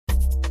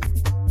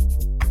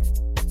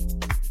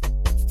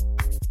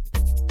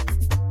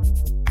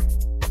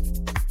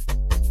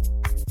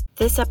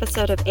This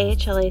episode of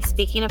AHLA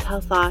Speaking of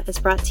Health Law is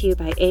brought to you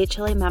by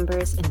AHLA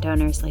members and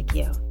donors like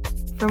you.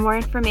 For more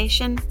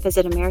information,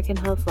 visit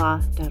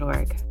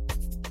AmericanHealthLaw.org.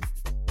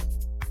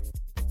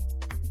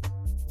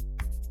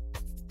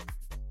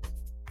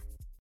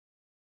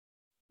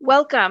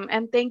 Welcome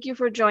and thank you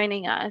for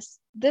joining us.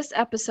 This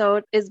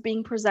episode is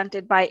being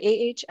presented by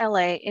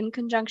AHLA in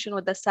conjunction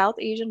with the South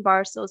Asian Bar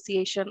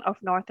Association of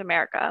North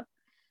America.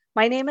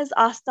 My name is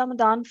Asta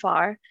Madan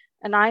Far,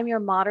 and I'm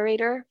your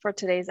moderator for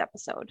today's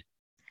episode.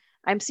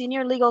 I'm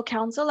Senior Legal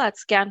Counsel at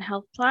Scan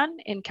Health Plan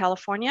in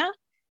California,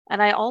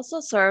 and I also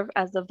serve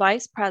as the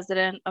Vice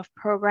President of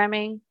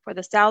Programming for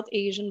the South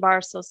Asian Bar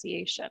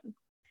Association.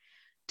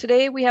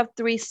 Today, we have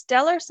three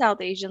stellar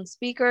South Asian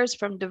speakers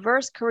from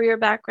diverse career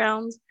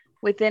backgrounds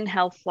within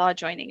health law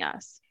joining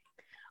us.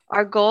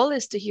 Our goal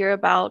is to hear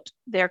about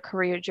their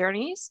career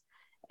journeys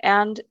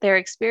and their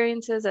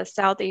experiences as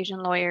South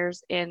Asian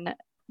lawyers in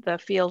the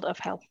field of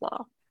health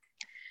law.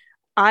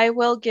 I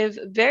will give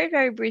very,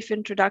 very brief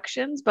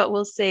introductions, but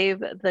we'll save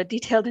the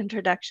detailed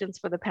introductions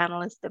for the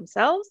panelists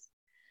themselves.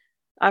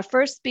 Our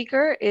first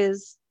speaker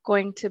is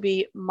going to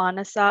be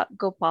Manasa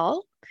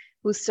Gopal,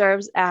 who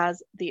serves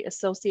as the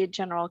Associate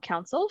General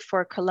Counsel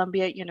for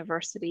Columbia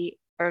University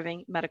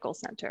Irving Medical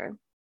Center.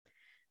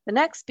 The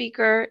next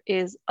speaker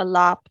is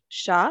Alap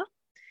Shah.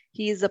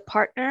 He is a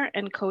partner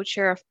and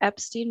co-chair of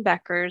Epstein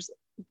Becker's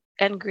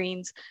and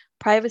Green's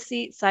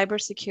Privacy,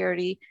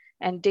 Cybersecurity,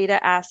 and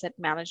Data Asset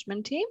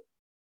Management team.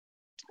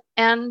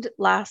 And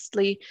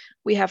lastly,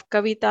 we have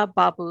Kavita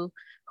Babu,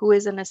 who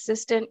is an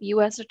assistant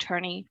U.S.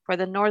 attorney for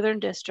the Northern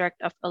District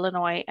of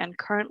Illinois and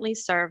currently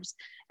serves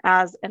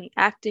as an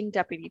acting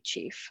deputy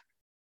chief.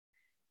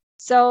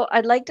 So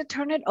I'd like to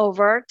turn it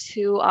over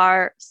to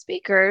our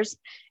speakers.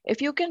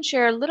 If you can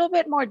share a little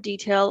bit more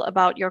detail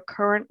about your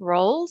current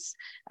roles,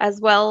 as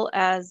well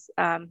as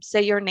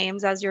say your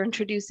names as you're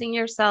introducing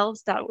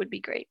yourselves, that would be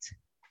great.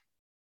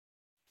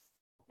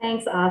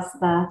 Thanks,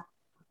 Asta.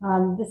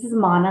 This is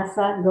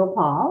Manasa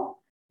Gopal.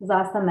 As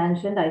Asta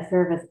mentioned, I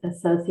serve as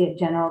Associate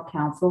General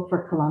Counsel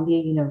for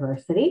Columbia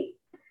University.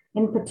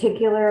 In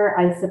particular,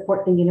 I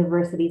support the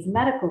university's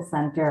medical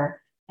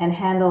center and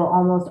handle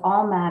almost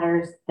all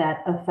matters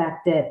that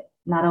affect it,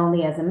 not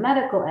only as a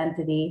medical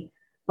entity,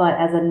 but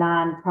as a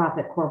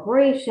nonprofit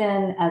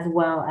corporation, as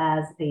well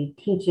as a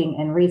teaching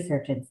and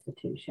research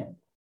institution.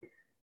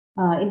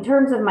 In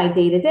terms of my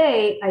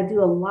day-to-day, I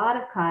do a lot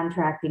of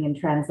contracting and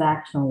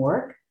transactional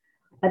work,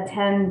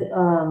 attend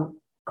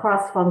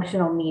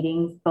cross-functional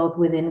meetings, both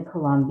within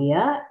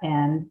Columbia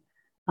and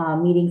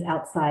meetings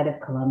outside of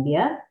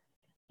Columbia.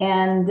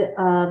 And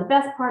the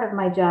best part of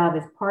my job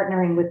is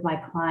partnering with my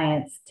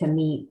clients to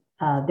meet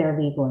their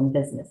legal and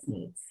business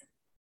needs.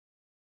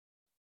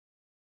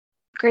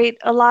 Great.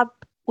 Alap,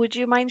 would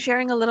you mind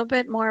sharing a little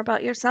bit more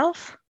about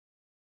yourself?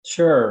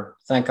 Sure.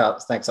 Thanks,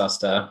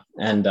 Asta.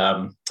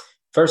 And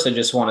first, I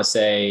just want to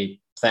say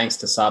thanks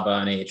to Saba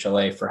and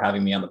AHLA for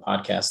having me on the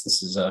podcast.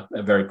 This is a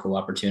very cool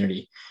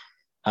opportunity.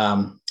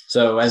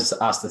 So as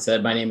Asta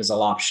said, my name is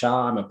Alap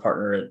Shah. I'm a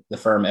partner at the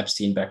firm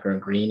Epstein, Becker &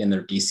 Green in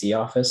their DC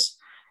office.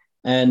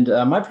 And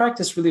my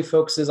practice really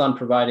focuses on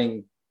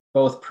providing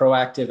both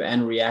proactive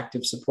and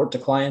reactive support to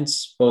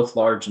clients, both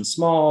large and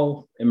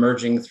small,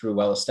 emerging through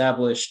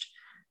well-established,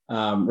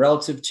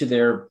 relative to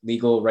their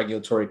legal,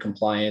 regulatory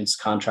compliance,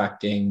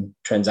 contracting,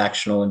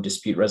 transactional, and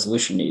dispute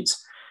resolution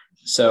needs.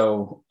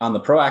 So on the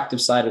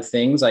proactive side of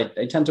things, I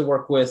tend to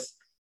work with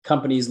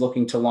companies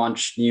looking to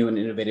launch new and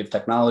innovative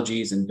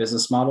technologies and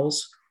business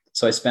models.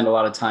 So I spend a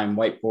lot of time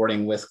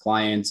whiteboarding with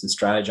clients and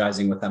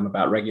strategizing with them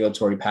about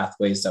regulatory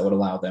pathways that would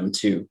allow them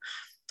to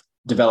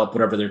develop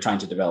whatever they're trying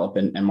to develop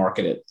and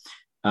market it.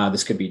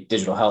 This could be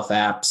digital health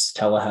apps,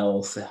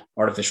 telehealth,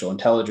 artificial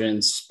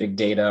intelligence, big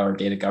data or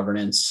data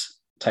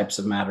governance types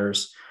of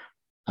matters.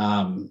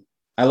 I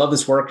love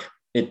this work.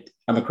 I'm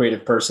a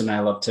creative person. I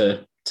love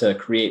to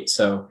create.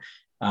 So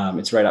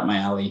it's right up my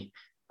alley.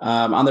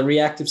 On the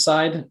reactive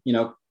side,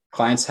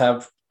 clients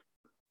have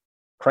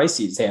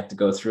crises they have to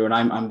go through, and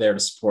I'm there to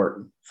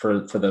support for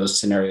those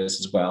scenarios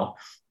as well.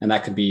 And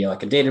that could be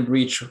like a data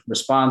breach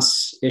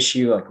response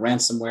issue, like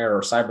ransomware or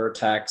cyber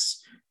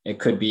attacks. It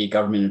could be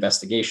government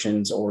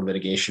investigations or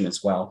litigation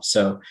as well.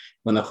 So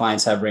when the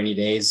clients have rainy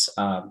days,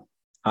 I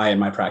and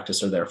my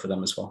practice are there for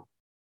them as well.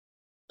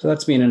 So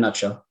that's me in a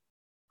nutshell.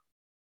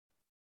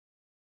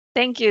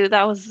 Thank you.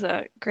 That was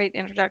a great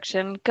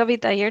introduction.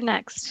 Kavita, you're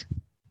next.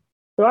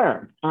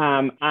 Sure.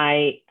 My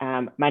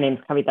name is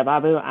Kavita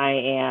Babu. I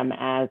am,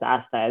 as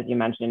Asta, as you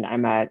mentioned,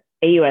 I'm a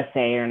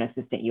AUSA or an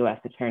assistant U.S.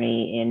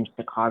 attorney in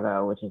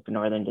Chicago, which is the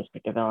Northern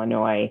District of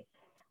Illinois.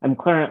 I'm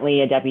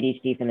currently a deputy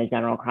chief in the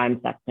general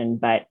crime section,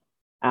 but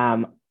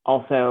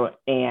also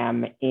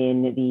am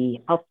in the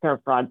healthcare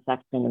fraud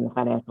section in the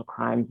financial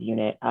crimes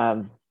unit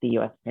of the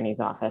U.S. Attorney's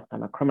Office.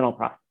 I'm a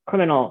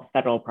criminal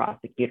federal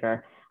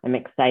prosecutor. I'm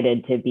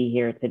excited to be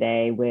here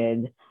today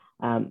with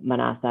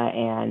Manasa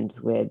and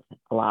with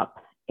Alap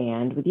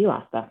and with you,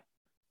 Asta.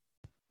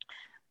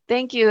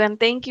 Thank you. And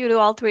thank you to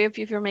all three of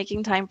you for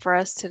making time for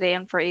us today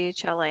and for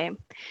AHLA.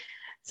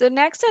 So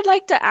next, I'd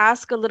like to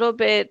ask a little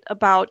bit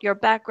about your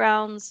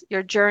backgrounds,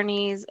 your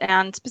journeys,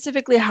 and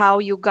specifically how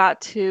you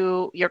got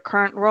to your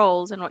current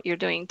roles and what you're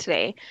doing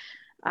today.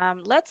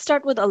 Let's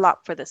start with Alap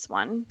for this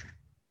one.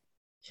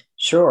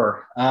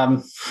 Sure.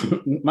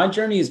 My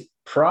journey is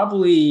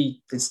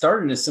it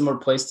started in a similar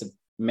place to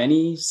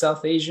many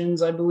South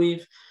Asians, I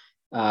believe.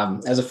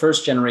 As a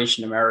first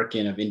generation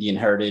American of Indian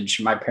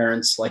heritage, my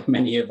parents, like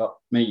many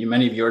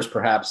of yours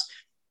perhaps,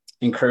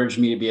 encouraged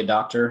me to be a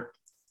doctor.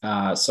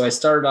 So I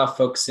started off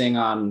focusing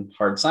on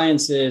hard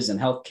sciences and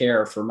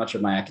healthcare for much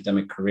of my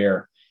academic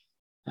career.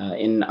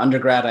 In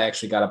undergrad, I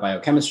actually got a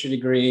biochemistry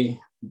degree,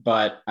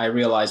 but I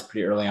realized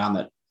pretty early on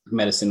that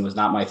medicine was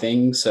not my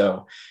thing.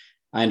 So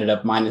I ended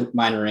up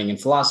minoring in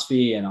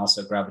philosophy and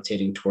also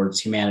gravitating towards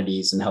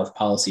humanities and health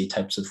policy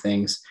types of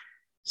things.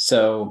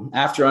 So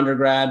after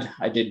undergrad,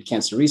 I did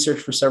cancer research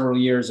for several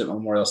years at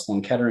Memorial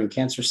Sloan Kettering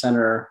Cancer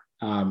Center,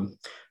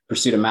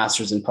 pursued a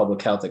master's in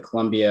public health at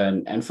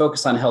Columbia, and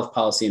focused on health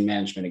policy and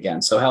management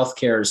again. So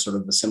healthcare is sort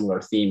of a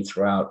similar theme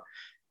throughout.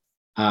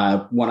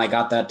 When I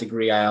got that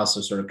degree, I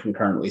also sort of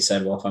concurrently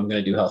said, well, if I'm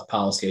going to do health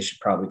policy, I should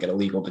probably get a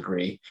legal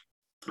degree.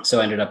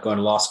 So I ended up going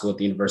to law school at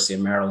the University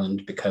of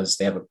Maryland because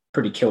they have a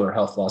pretty killer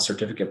health law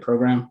certificate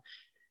program.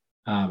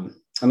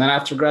 And then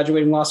after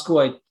graduating law school,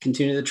 I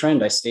continued the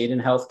trend. I stayed in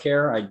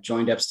healthcare. I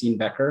joined Epstein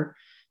Becker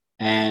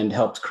and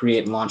helped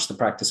create and launch the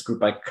practice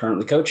group I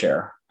currently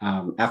co-chair.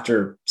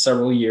 After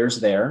several years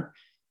there,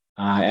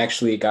 I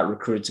actually got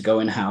recruited to go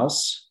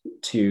in-house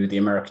to the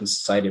American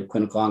Society of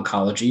Clinical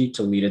Oncology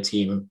to lead a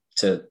team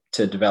to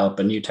develop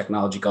a new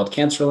technology called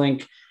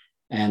CancerLink.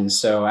 And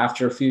so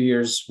after a few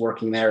years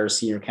working there as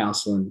senior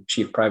counsel and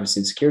chief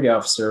privacy and security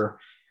officer,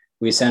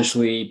 we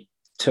essentially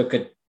took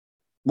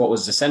what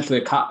was essentially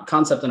a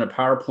concept on a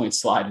PowerPoint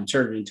slide and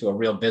turned it into a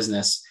real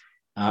business.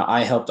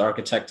 I helped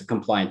architect a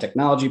compliant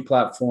technology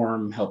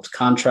platform, helped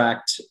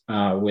contract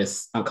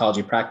with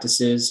oncology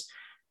practices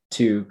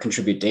to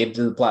contribute data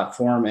to the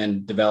platform,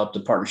 and developed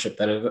a partnership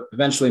that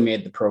eventually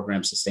made the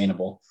program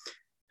sustainable.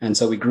 And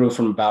so we grew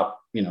from about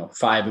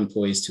 5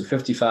 employees to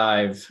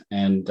 55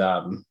 and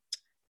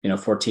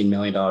 $14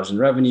 million in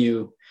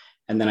revenue.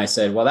 And then I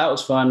said, well, that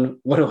was fun.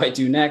 What do I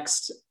do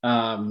next?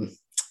 I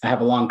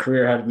have a long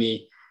career ahead of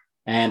me.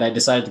 And I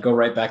decided to go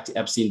right back to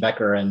Epstein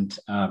Becker and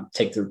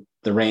take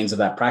the reins of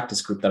that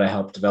practice group that I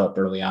helped develop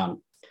early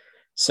on.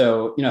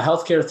 So,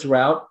 healthcare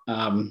throughout,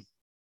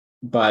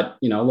 but,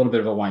 a little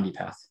bit of a windy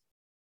path.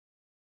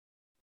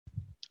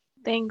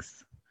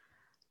 Thanks.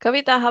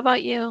 Kavita, how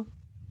about you?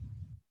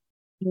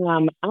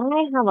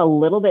 I have a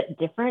little bit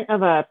different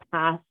of a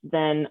path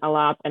than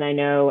Alap, and I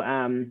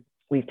know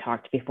we've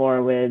talked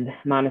before with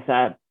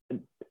Manasa.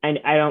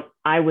 I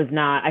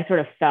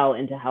sort of fell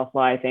into health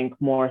law, I think,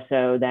 more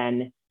so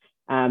than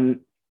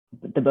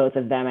the both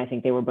of them. I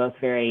think they were both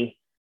very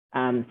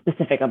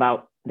specific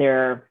about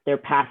their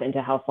path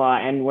into health law,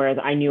 and whereas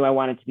I knew I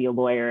wanted to be a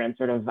lawyer, and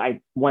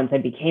once I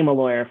became a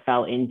lawyer,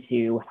 fell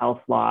into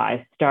health law.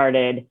 I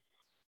started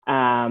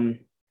at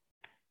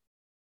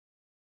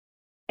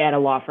a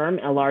law firm,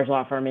 a large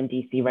law firm in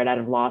DC, right out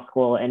of law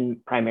school,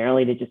 and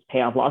primarily to just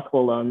pay off law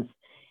school loans.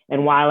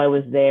 And while I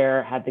was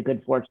there, had the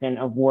good fortune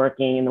of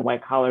working in the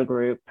white collar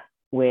group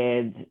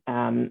with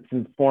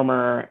some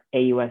former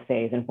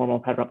AUSAs and former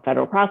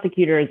federal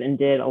prosecutors, and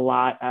did a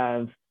lot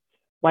of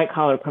white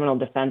collar criminal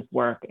defense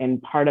work.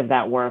 And part of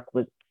that work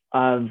was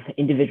of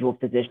individual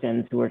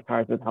physicians who were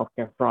charged with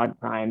healthcare fraud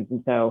crimes.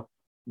 And so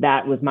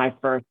that was my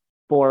first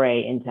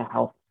foray into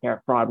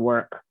healthcare fraud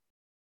work.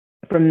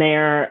 From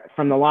there,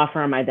 from the law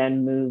firm, I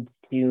then moved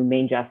to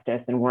Main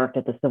Justice and worked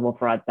at the civil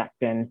fraud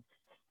section.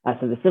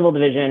 So the civil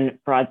division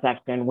fraud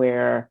section,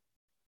 where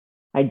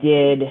I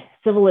did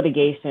civil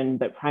litigation,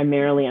 but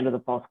primarily under the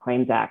False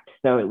Claims Act.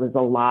 So it was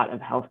a lot of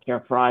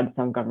healthcare fraud,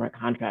 some government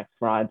contract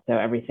fraud. So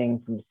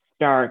everything from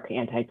Stark,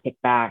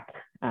 anti-kickback.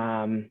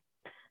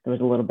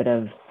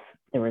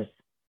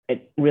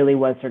 It really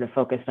was sort of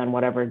focused on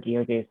whatever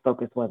DOJ's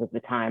focus was at the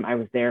time. I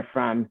was there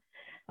from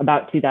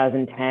about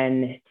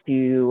 2010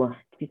 to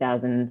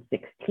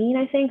 2016,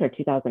 I think, or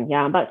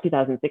about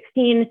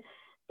 2016.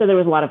 So there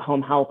was a lot of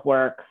home health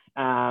work.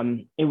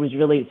 It was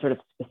really sort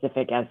of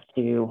specific as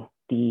to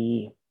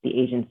the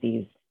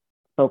agency's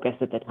focus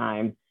at the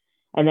time.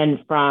 And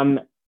then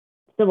from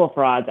civil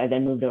frauds, I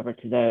then moved over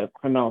to the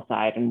criminal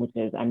side, I'm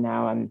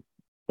now on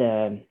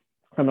the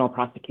criminal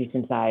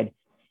prosecution side,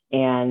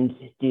 and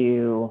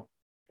do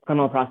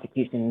criminal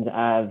prosecutions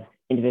of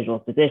individual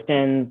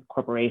physicians,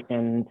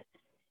 corporations,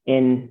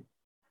 in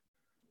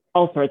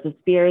all sorts of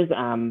spheres.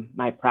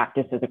 My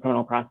practice as a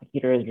criminal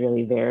prosecutor is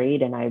really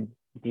varied, and I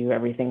do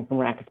everything from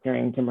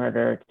racketeering to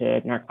murder to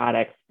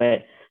narcotics,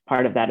 but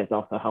part of that is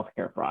also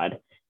healthcare fraud.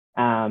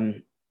 So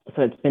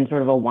it's been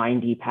sort of a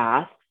windy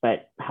path,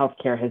 but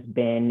healthcare has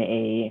been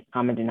a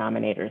common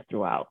denominator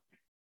throughout.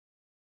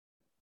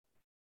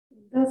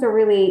 Those are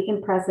really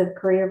impressive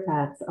career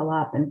paths,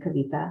 Alap and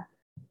Kavita.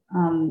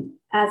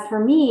 As for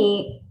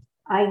me,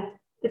 at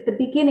the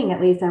beginning, at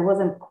least, I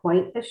wasn't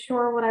quite as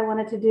sure what I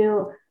wanted to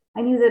do.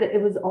 I knew that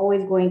it was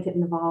always going to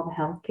involve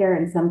healthcare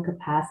in some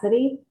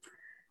capacity.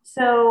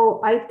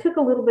 So I took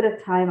a little bit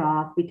of time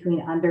off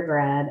between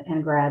undergrad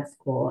and grad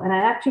school, and I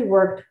actually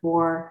worked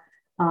for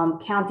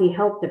county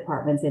health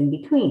departments in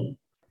between.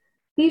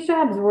 These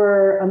jobs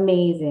were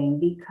amazing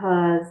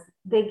because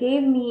they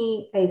gave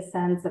me a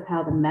sense of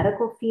how the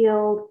medical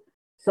field,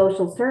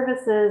 social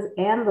services,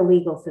 and the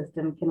legal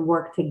system can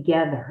work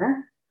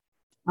together.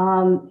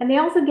 And they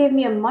also gave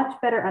me a much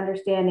better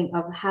understanding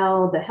of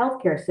how the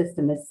healthcare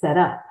system is set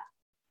up.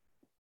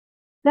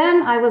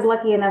 Then I was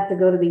lucky enough to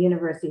go to the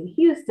University of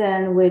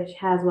Houston, which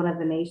has one of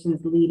the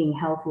nation's leading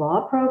health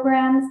law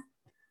programs.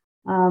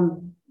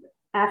 Um,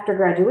 After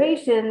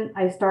graduation,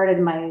 I started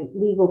my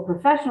legal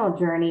professional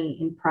journey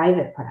in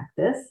private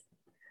practice.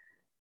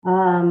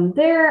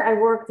 There, I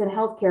worked in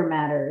healthcare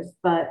matters,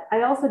 but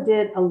I also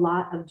did a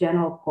lot of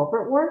general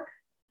corporate work.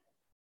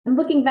 And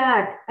looking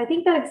back, I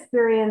think that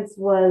experience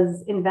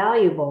was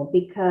invaluable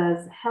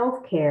because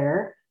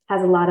healthcare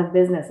has a lot of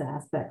business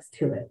aspects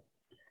to it.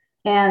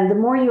 And the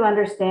more you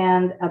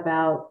understand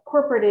about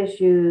corporate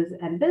issues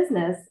and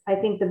business, I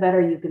think the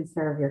better you can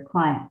serve your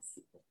clients.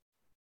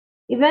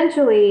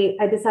 Eventually,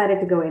 I decided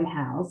to go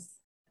in-house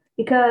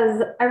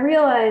because I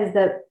realized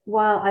that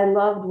while I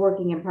loved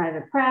working in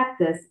private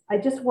practice, I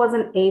just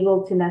wasn't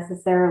able to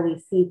necessarily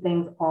see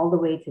things all the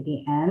way to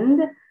the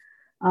end.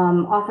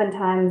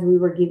 Oftentimes, we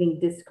were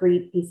giving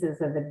discrete pieces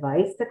of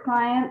advice to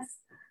clients.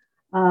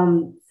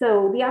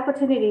 So the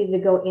opportunity to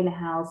go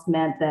in-house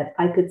meant that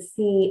I could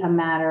see a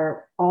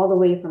matter all the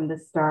way from the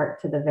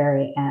start to the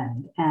very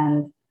end.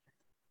 And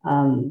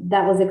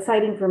that was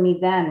exciting for me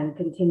then and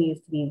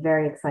continues to be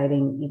very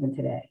exciting even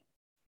today.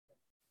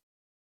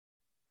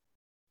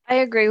 I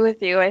agree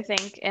with you. I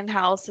think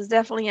in-house is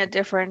definitely a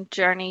different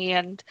journey,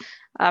 and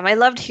I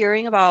loved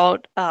hearing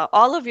about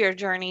all of your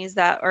journeys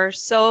that are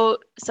so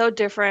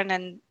different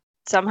and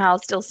somehow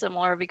still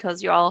similar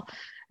because you all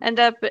ended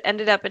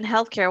up in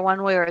healthcare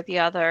one way or the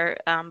other,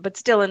 but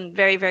still in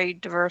very, very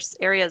diverse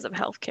areas of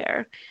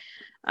healthcare.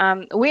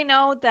 We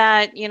know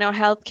that,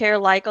 healthcare,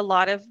 like a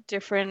lot of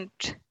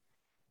different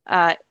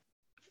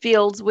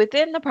fields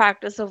within the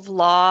practice of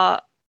law,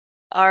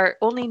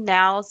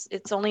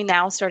 it's only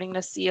now starting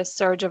to see a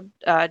surge of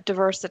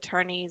diverse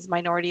attorneys,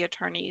 minority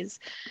attorneys.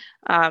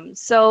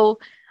 So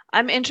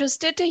I'm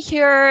interested to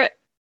hear,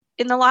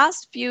 in the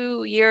last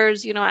few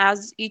years,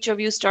 as each of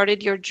you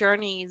started your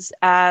journeys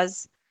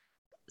as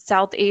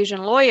South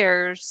Asian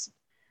lawyers,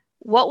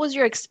 what was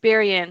your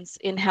experience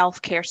in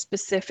healthcare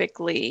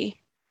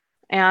specifically?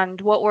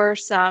 And what were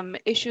some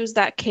issues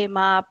that came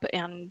up,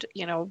 and,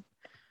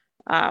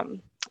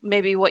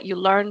 maybe what you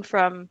learned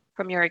from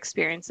your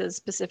experiences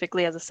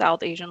specifically as a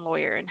South Asian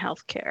lawyer in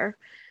healthcare?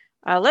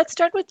 Let's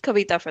start with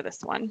Kavita for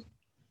this one.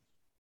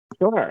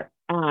 Sure.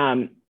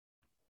 And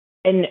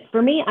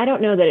for me, I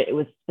don't know that it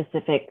was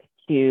specific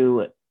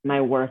to my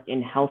work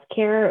in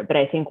healthcare, but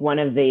I think one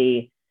of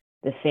the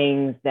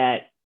things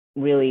that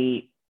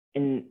really,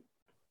 in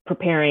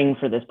preparing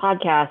for this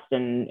podcast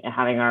and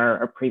having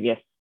our previous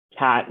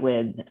chat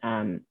with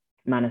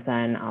Manasa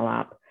and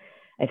Alap,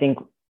 I think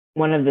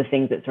one of the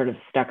things that sort of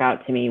stuck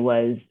out to me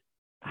was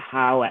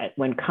how,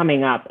 when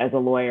coming up as a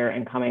lawyer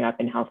and coming up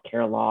in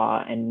healthcare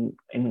law and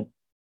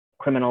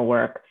criminal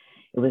work,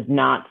 it was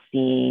not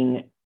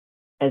seeing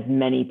as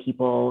many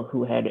people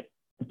who had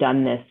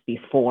done this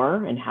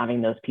before and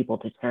having those people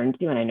to turn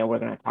to. And I know we're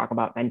going to talk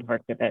about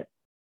mentorship at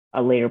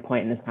a later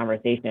point in this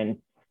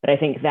conversation, but I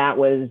think that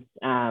was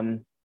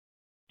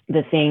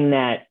the thing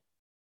that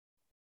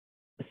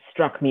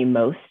struck me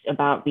most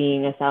about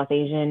being a South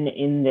Asian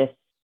in this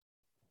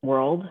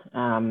world,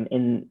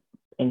 in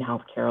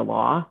healthcare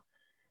law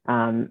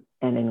and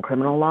in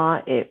criminal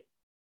law. It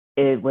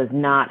was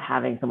not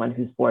having someone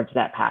who's forged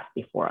that path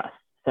before us.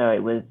 So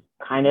it was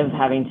kind of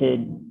having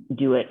to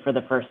do it for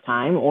the first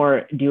time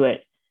or do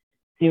it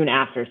soon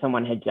after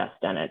someone had just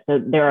done it. So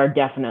there are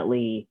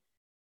definitely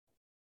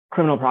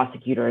criminal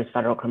prosecutors,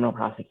 federal criminal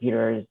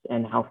prosecutors,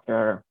 and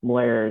healthcare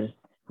lawyers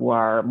who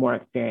are more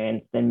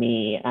experienced than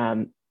me,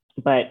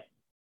 but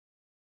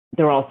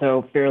they're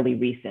also fairly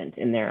recent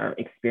in their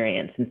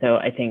experience. And so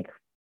I think,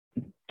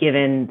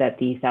 given that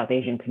the South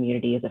Asian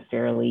community is a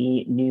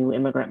fairly new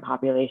immigrant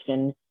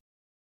population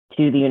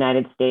to the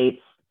United States,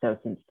 so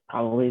since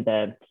probably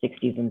the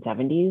 60s and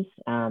 70s,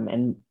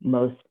 and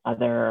most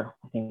other,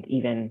 I think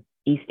even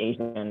East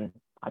Asian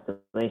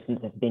populations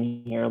have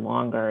been here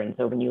longer. And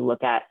so when you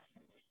look at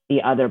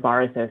the other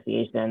bar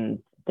associations,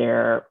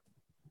 their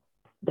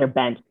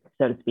bench,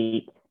 so to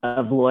speak,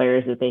 of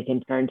lawyers that they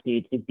can turn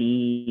to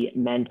be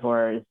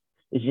mentors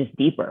is just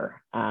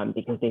deeper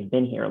because they've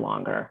been here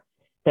longer.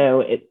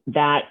 So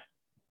that,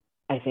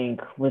 I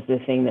think, was the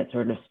thing that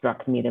sort of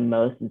struck me the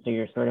most. And so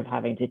you're sort of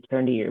having to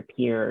turn to your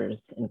peers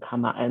and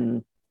come up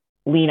and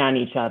lean on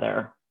each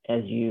other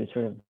as you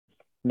sort of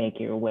make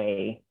your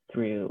way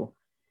through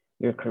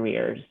your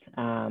careers.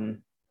 So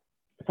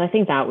I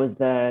think that was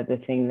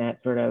the thing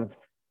that sort of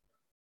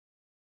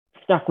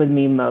stuck with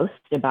me most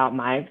about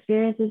my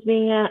experiences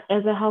being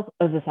as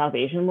a South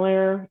Asian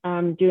lawyer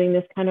doing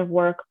this kind of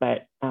work.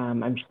 But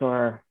I'm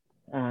sure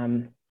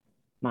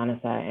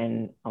Manasa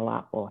and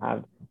Alap will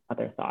have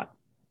other thoughts.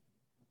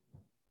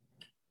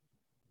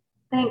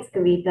 Thanks,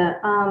 Kavita.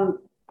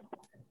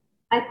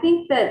 I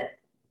think that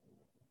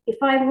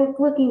if I look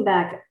looking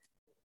back,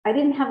 I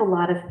didn't have a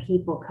lot of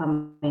people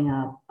coming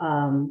up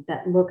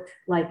that looked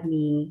like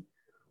me,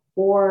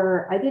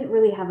 or I didn't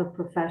really have a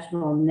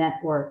professional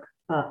network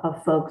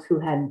of folks who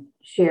had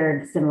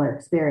shared similar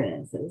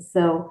experiences.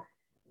 So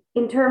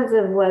in terms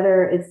of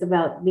whether it's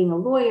about being a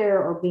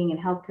lawyer or being in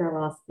healthcare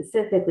law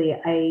specifically,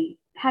 I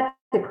had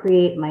to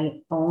create my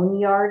own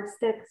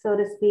yardstick, so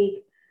to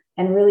speak,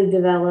 and really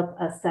develop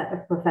a set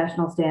of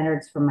professional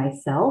standards for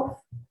myself.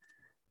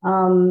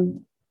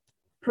 Um,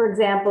 for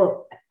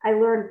example, I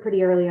learned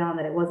pretty early on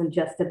that it wasn't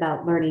just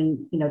about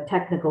learning,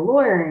 technical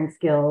lawyering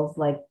skills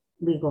like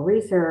legal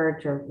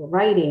research or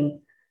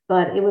writing,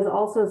 but it was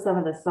also some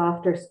of the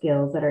softer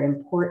skills that are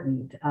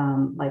important,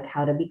 like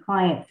how to be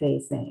client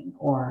facing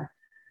or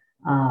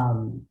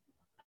um,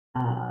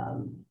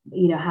 how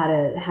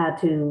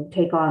to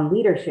take on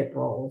leadership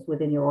roles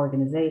within your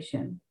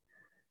organization.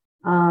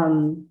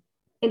 Um,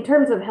 in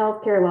terms of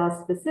healthcare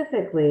law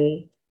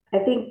specifically, I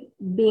think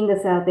being a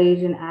South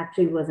Asian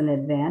actually was an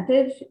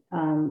advantage.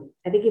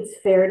 I think it's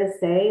fair to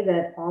say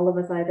that all of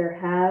us either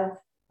have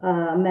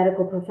a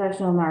medical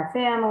professional in our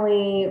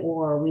family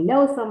or we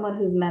know someone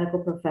who's a medical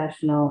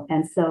professional.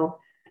 And so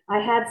I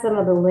had some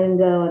of the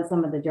lingo and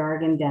some of the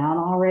jargon down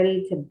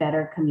already to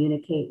better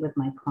communicate with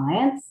my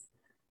clients.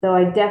 So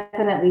I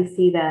definitely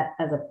see that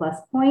as a plus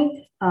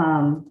point.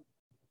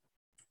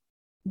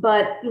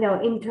 But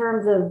in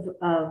terms of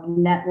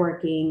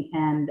networking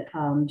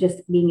and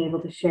just being able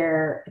to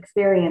share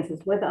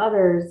experiences with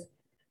others,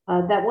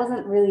 that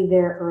wasn't really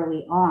there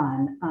early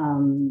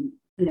on.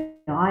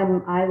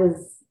 I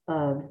was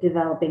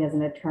developing as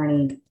an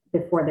attorney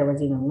before there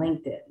was even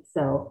LinkedIn.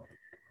 So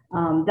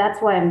that's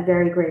why I'm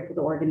very grateful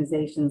to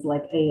organizations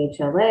like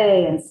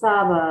AHLA and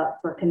SABA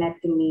for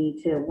connecting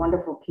me to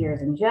wonderful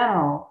peers in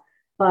general,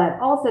 but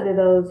also to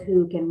those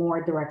who can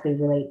more directly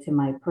relate to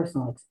my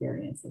personal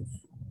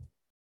experiences.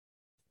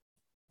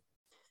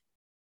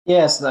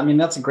 Yes, I mean,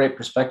 that's a great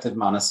perspective,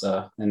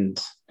 Manasa and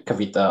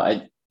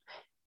Kavita.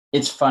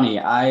 It's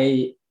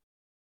funny.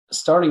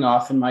 Starting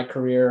off in my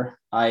career,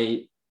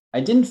 I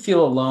didn't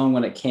feel alone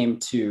when it came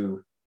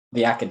to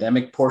the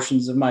academic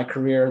portions of my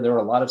career. There were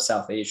a lot of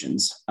South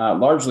Asians,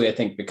 largely, I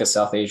think, because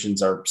South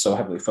Asians are so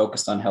heavily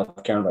focused on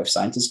healthcare and life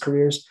sciences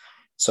careers.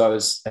 So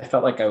I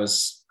felt like I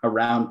was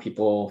around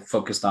people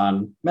focused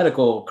on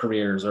medical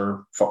careers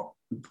or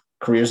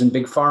careers in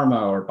big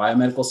pharma or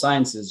biomedical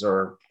sciences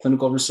or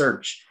clinical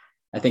research.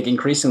 I think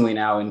increasingly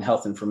now in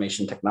health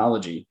information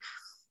technology.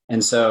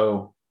 And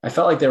so I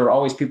felt like there were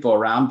always people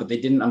around, but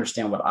they didn't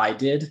understand what I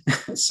did.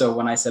 So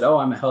when I said, oh,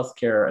 I'm a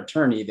healthcare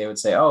attorney, they would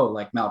say, oh,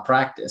 like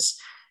malpractice.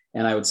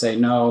 And I would say,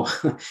 no,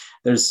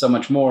 there's so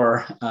much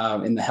more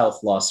in the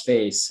health law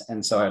space.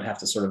 And so I'd have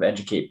to sort of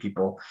educate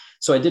people.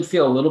 So I did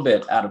feel a little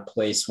bit out of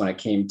place when it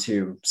came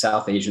to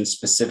South Asians,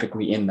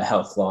 specifically in the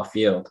health law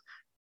field.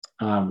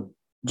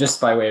 Just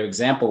by way of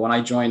example, when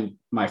I joined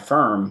my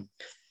firm,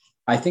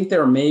 I think there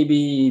were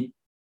maybe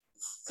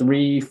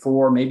 3,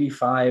 4, maybe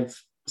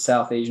 5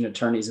 South Asian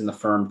attorneys in the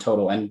firm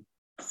total. And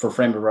for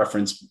frame of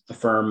reference, the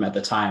firm at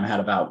the time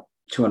had about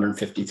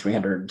 250,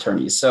 300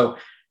 attorneys. So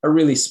a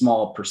really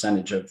small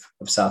percentage of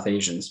South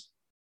Asians.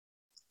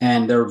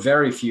 And there are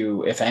very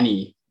few, if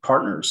any,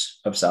 partners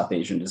of South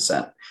Asian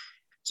descent.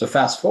 So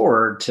fast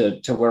forward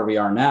to where we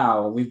are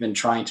now, we've been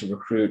trying to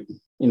recruit,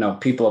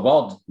 people of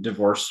all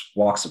diverse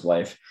walks of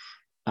life.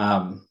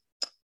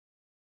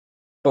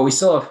 But we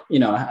still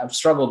have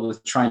struggled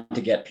with trying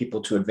to get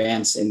people to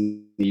advance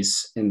in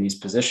these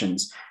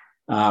positions.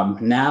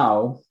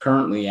 Now,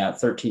 currently at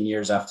 13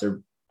 years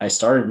after I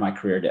started my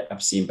career at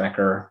FSC &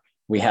 Becker,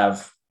 we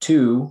have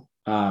 2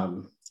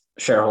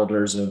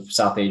 shareholders of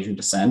South Asian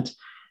descent.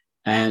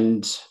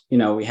 And,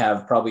 we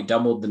have probably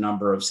doubled the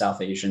number of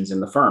South Asians in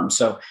the firm.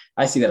 So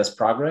I see that as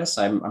progress.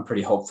 I'm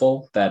pretty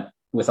hopeful that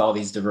with all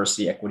these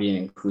diversity, equity, and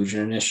inclusion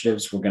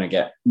initiatives, we're going to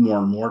get more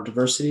and more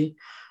diversity.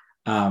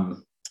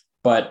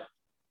 But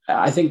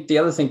I think the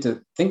other thing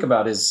to think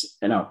about is,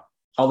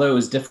 although it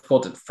was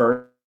difficult at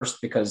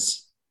first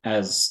because,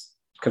 as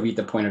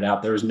Kavita pointed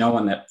out, there was no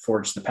one that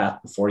forged the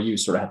path before you,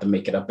 sort of had to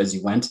make it up as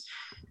you went.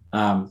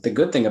 The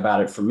good thing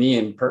about it for me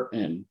in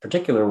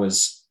particular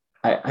was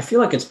I feel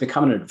like it's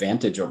become an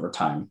advantage over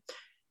time.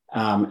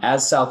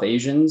 As South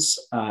Asians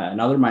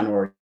and other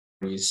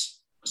minorities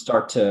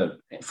start to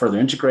further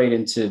integrate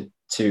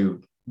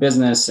into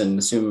business and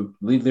assume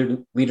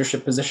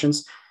leadership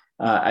positions,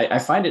 I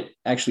find it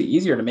actually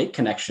easier to make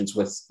connections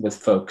with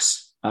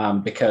folks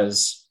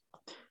because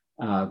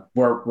I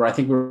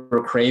think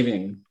we're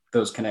craving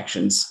those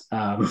connections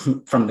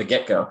from the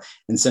get-go.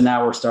 And so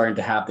now we're starting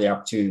to have the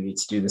opportunity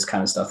to do this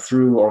kind of stuff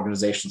through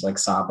organizations like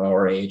SABA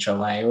or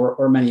AHLA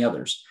or many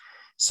others.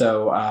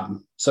 So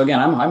again,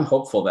 I'm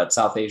hopeful that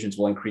South Asians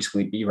will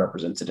increasingly be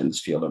represented in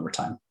this field over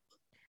time.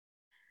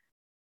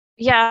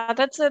 Yeah,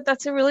 that's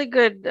a really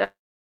good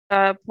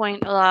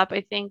point, Alap.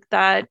 I think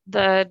that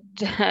the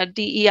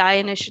DEI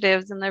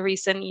initiatives in the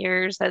recent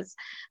years has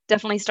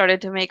definitely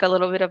started to make a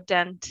little bit of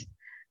dent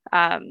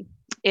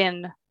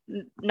in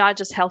not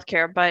just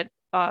healthcare, but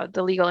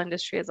the legal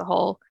industry as a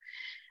whole.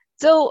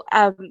 So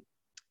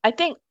I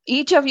think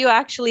each of you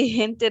actually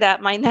hinted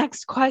at my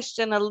next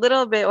question a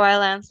little bit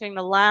while answering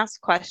the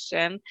last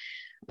question,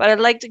 but I'd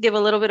like to give a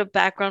little bit of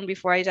background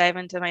before I dive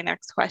into my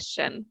next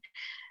question.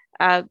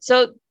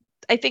 So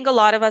I think a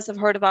lot of us have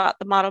heard about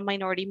the model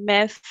minority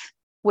myth,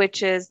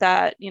 which is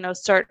that,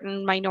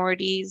 certain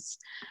minorities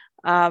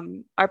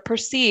are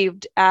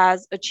perceived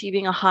as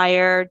achieving a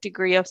higher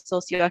degree of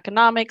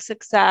socioeconomic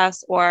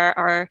success, or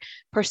are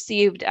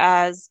perceived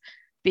as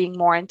being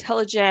more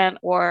intelligent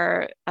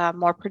or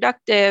more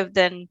productive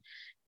than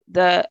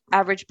the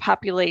average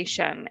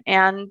population.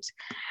 And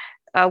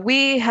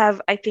we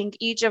have, I think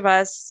each of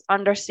us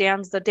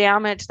understands the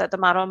damage that the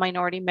model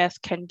minority myth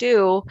can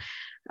do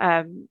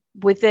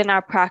within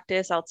our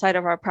practice, outside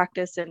of our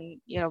practice, and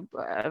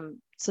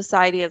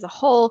society as a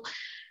whole.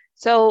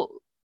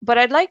 So, but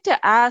I'd like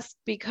to ask,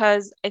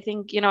 because I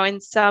think in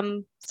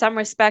some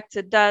respects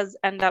it does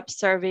end up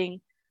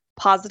serving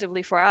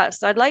positively for us.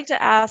 So I'd like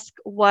to ask,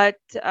 what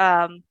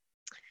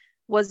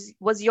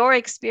was your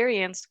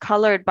experience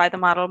colored by the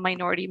model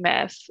minority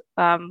myth?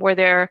 Were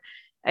there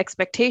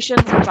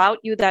expectations about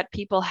you that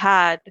people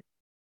had,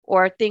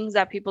 or things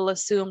that people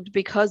assumed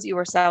because you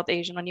were South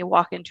Asian when you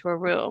walk into a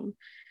room,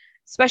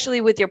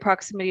 especially with your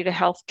proximity to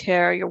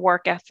healthcare, your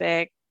work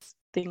ethic,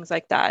 things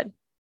like that?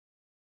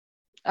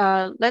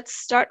 Let's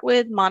start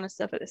with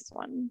Manasa for this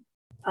one.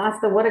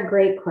 Asta, what a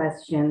great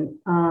question.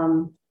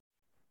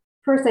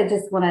 First, I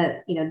just want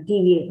to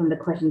deviate from the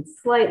question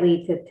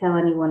slightly to tell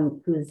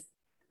anyone who's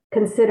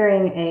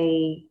considering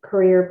a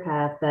career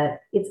path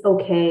that it's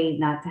okay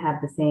not to have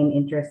the same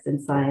interest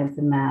in science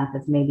and math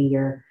as maybe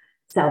your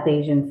South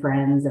Asian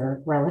friends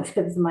or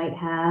relatives might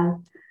have.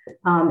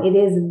 It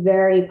is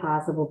very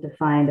possible to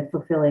find a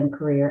fulfilling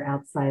career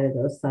outside of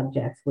those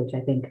subjects, which I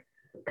think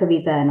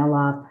Kavita and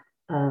Alap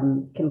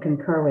can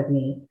concur with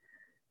me.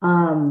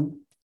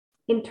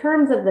 In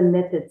terms of the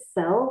myth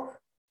itself,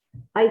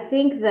 I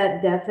think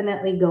that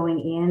definitely going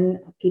in,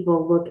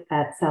 people look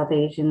at South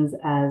Asians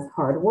as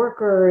hard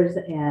workers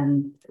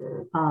and,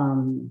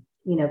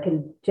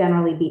 can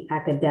generally be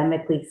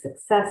academically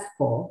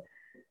successful.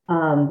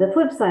 The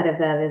flip side of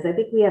that is I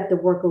think we have to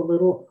work a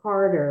little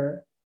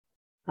harder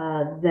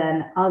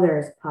than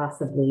others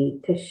possibly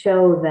to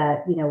show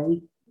that,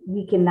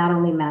 we can not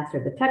only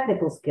master the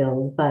technical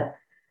skills, but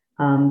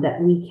that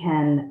we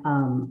can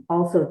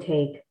also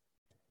take,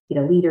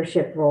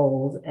 leadership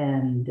roles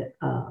and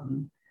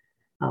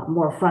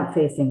more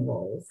front-facing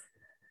roles.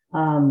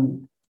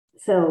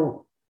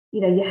 So,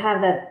 you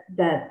have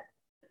that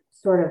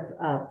sort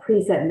of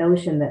preset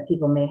notion that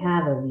people may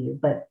have of you,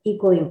 but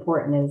equally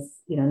important is,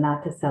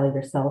 not to sell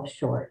yourself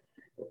short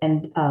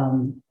and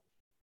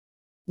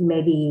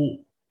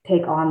maybe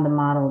take on the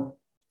model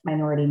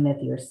minority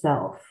myth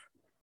yourself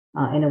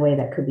in a way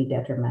that could be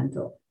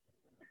detrimental.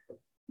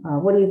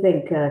 What do you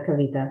think,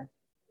 Kavita?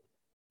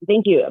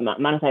 Thank you,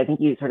 Manasa. I think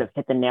you sort of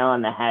hit the nail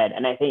on the head.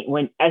 And I think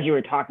as you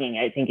were talking,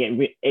 I think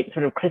it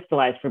sort of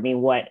crystallized for me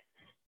what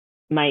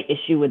my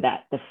issue with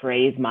the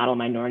phrase model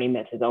minority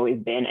myth has always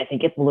been. I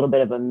think it's a little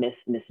bit of a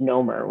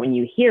misnomer. When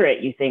you hear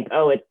it, you think,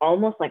 oh, it's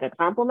almost like a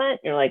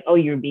compliment. You're like, oh,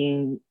 you're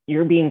being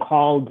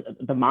called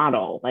the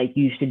model, like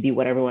you should be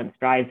what everyone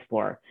strives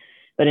for.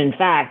 But in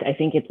fact, I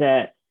think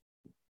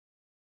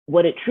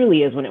what it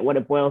truly is, what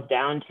it boils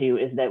down to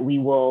is that we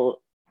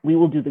will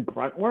do the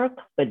grunt work,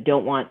 but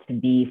don't want to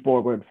be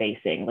forward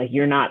facing. Like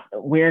we're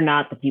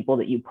not the people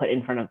that you put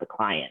in front of the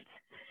client.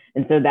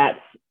 And so that's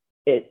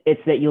it.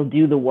 It's that you'll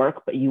do the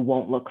work, but you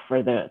won't look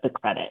for the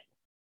credit,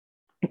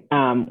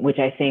 which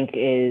I think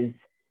is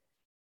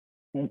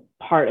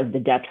part of the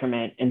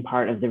detriment and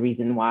part of the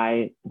reason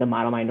why the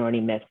model minority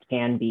myth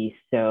can be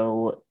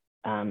so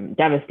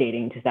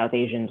devastating to South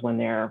Asians when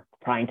they're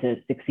trying to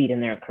succeed in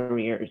their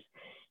careers.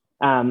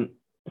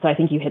 So I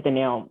think you hit the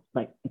nail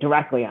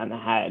directly on the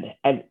head.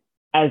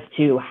 As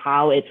to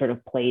how it sort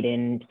of played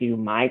into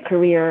my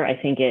career, I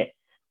think it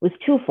was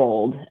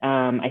twofold.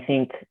 I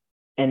think,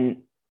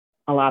 and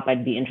Alap,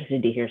 I'd be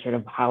interested to hear sort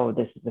of how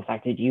this has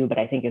affected you, but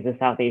I think as a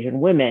South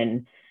Asian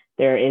woman,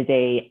 there is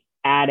a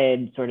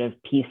added sort of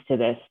piece to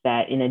this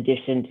that in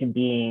addition to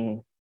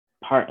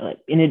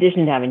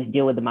having to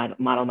deal with the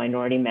model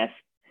minority myth,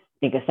 I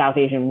think as South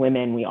Asian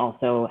women, we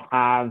also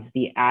have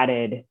the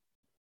added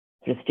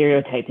sort of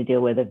stereotype to deal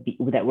with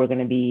that we're going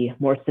to be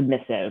more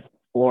submissive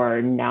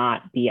or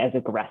not be as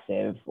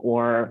aggressive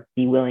or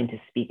be willing to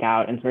speak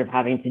out, and sort of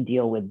having to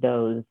deal with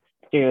those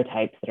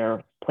stereotypes that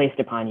are placed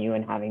upon you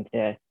and having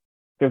to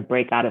sort of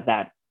break out of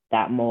that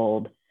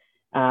mold.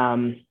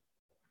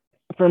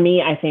 For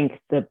me, I think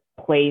the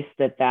place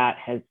that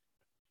has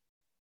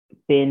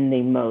been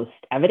the most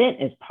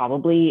evident is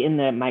probably in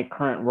my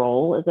current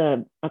role as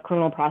a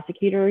criminal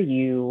prosecutor.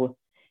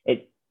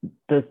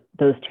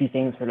 Those two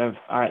things sort of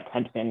are at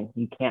tension.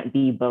 You can't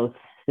be both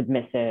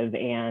submissive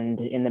and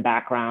in the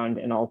background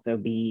and also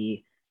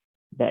be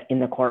in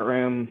the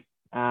courtroom,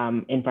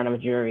 in front of a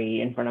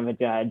jury, in front of a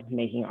judge,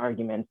 making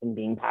arguments and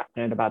being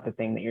passionate about the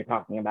thing that you're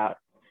talking about.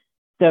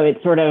 So it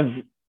sort of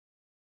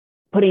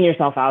putting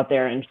yourself out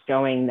there and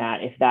showing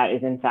that if that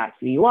is in fact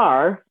who you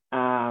are,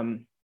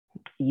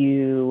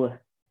 you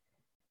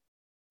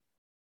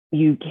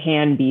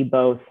can be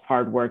both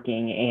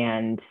hardworking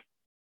and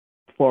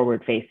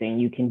forward facing.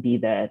 You can be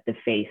the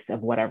face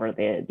of whatever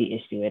the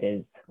issue it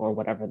is, or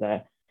whatever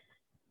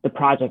the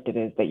project it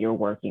is that you're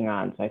working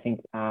on. So I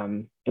think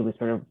it was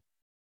sort of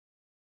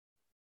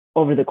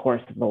over the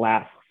course of the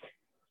last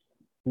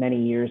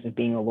many years of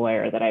being a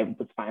lawyer that I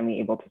was finally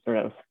able to sort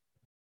of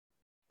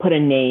put a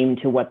name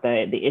to what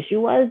the issue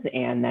was,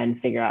 and then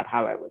figure out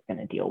how I was going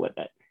to deal with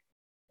it.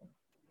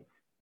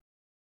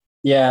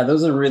 Yeah,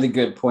 those are really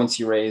good points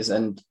you raise.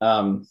 And,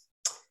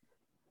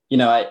 you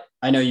know,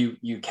 I know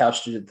you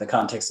couched it in the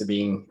context of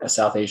being a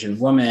South Asian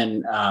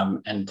woman,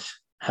 and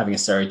having a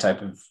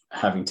stereotype of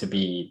having to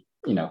be,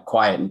 you know,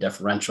 quiet and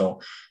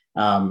deferential.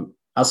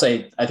 I'll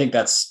say, I think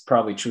that's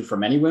probably true for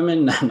many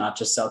women, not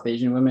just South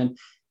Asian women,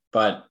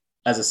 but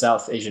as a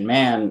South Asian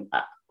man,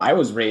 I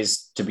was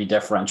raised to be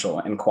deferential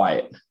and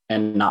quiet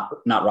and not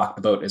rock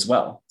the boat as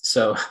well.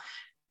 So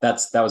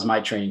that was my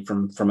training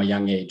from a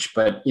young age.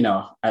 But, you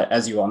know,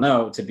 as you all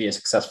know, to be a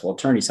successful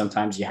attorney,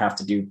 sometimes you have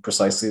to do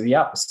precisely the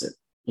opposite,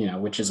 you know,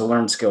 which is a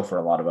learned skill for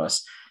a lot of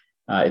us.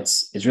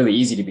 It's really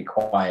easy to be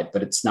quiet,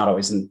 but it's not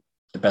always in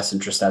the best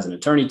interest as an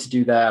attorney to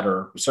do that,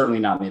 or certainly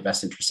not in the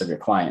best interest of your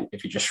client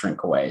if you just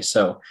shrink away.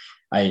 So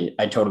I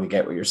totally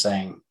get what you're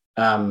saying.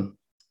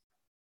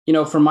 You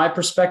know, from my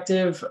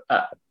perspective,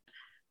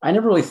 I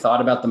never really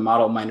thought about the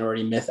model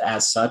minority myth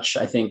as such.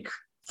 I think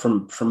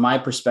from my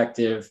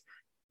perspective,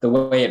 the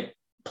way it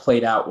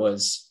played out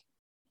was,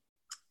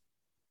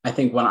 I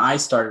think when I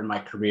started my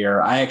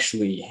career, I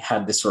actually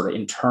had this sort of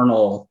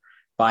internal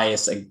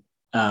bias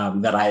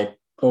that I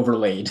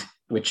overlaid,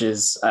 which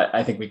is,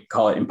 I think we could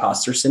call it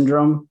imposter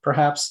syndrome,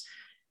 perhaps.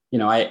 You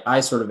know, I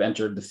sort of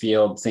entered the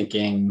field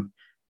thinking,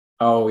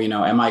 oh, you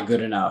know, am I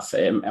good enough?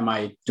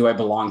 Do I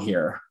belong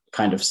here?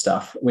 Kind of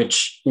stuff,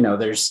 which, you know,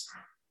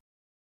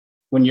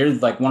 when you're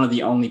like one of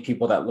the only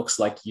people that looks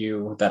like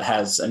you, that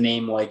has a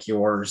name like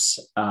yours,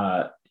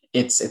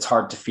 it's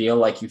hard to feel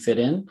like you fit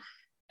in.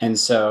 And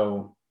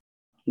so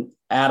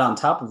add on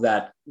top of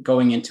that,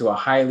 going into a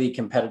highly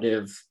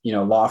competitive, you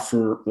know, law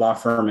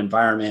firm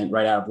environment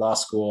right out of law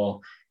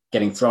school,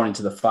 getting thrown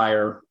into the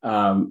fire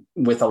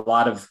with a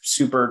lot of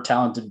super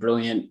talented,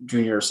 brilliant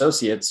junior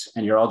associates,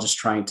 and you're all just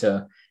trying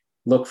to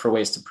look for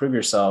ways to prove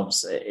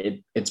yourselves.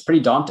 It's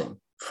pretty daunting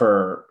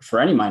for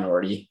any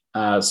minority,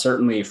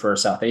 certainly for a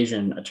South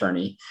Asian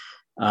attorney.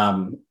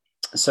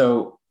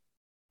 So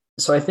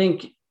I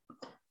think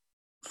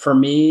for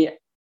me,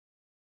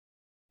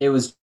 it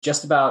was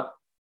just about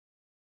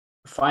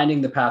finding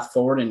the path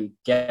forward and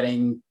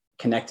getting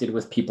connected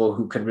with people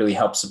who could really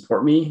help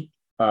support me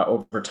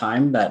over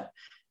time, that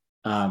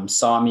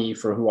saw me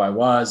for who I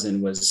was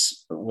and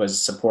was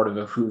supportive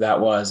of who that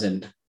was,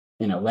 and,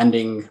 you know,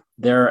 lending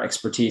their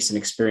expertise and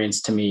experience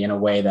to me in a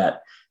way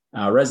that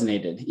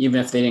resonated,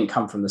 even if they didn't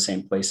come from the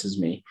same place as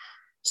me.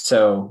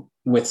 So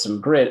with some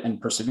grit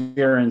and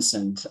perseverance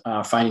and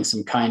finding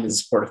some kind and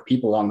supportive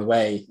people along the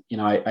way, you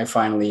know, I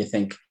finally, I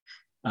think,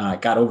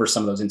 got over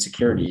some of those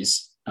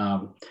insecurities.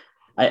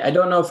 I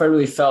don't know if I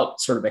really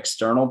felt sort of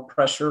external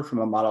pressure from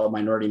a model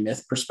minority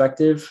myth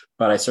perspective,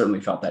 but I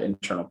certainly felt that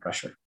internal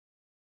pressure.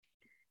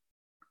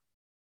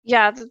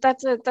 Yeah,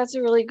 that's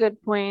a really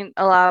good point,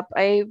 Alap.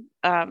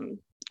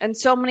 And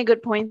so many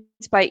good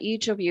points by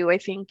each of you. I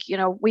think, you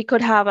know, we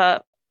could have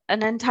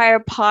an entire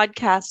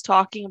podcast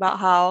talking about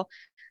how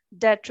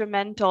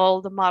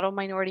detrimental the model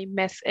minority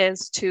myth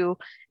is to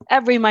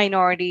every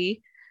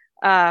minority,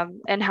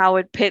 and how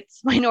it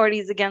pits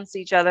minorities against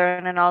each other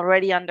in an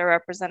already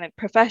underrepresented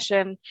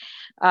profession.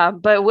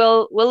 But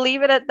we'll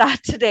leave it at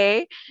that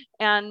today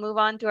and move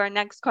on to our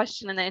next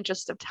question in the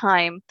interest of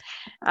time.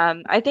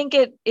 I think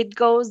it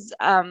goes.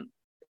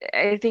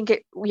 I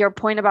think your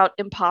point about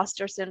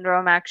imposter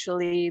syndrome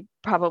actually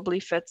probably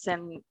fits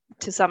in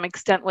to some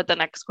extent with the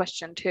next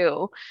question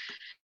too.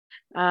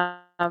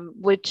 But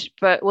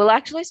we'll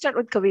actually start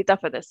with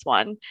Kavita for this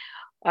one.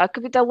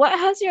 Kavita, what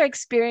has your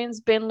experience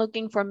been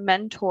looking for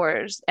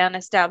mentors and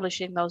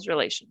establishing those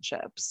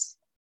relationships?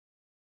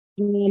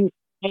 I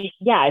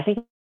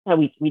think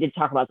we did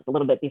talk about this a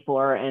little bit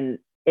before, and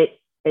it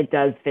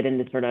does fit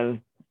into sort of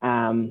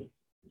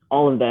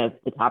all of the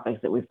topics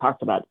that we've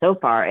talked about so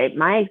far.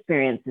 My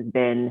experience has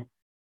been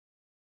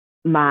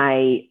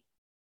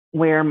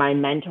where my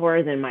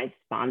mentors and my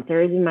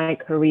sponsors in my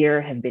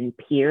career have been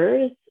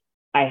peers.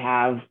 I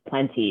have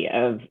plenty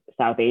of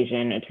South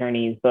Asian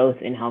attorneys, both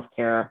in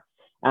healthcare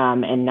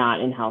and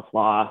not in health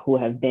law, who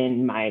have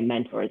been my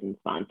mentors and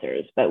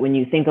sponsors. But when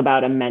you think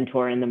about a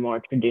mentor in the more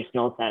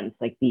traditional sense,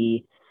 like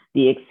the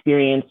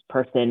experienced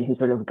person who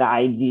sort of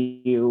guides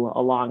you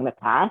along the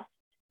path,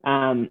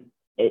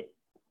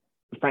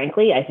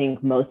 frankly, I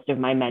think most of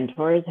my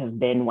mentors have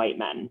been white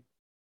men.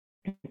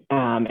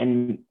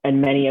 And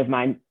many of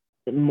my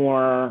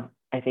more,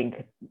 I think,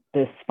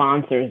 the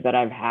sponsors that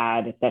I've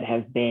had that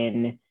have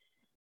been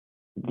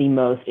the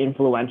most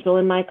influential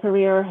in my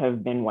career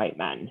have been white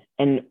men.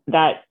 And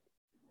that,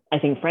 I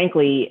think,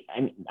 frankly,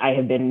 I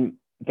have been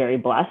very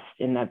blessed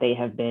in that they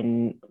have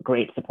been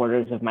great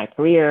supporters of my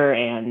career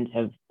and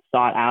have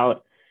sought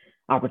out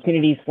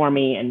opportunities for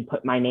me and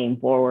put my name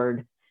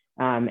forward,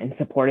 and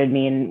supported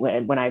me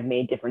when I've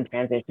made different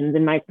transitions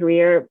in my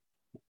career.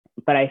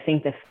 But I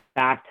think the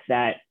fact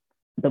that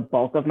the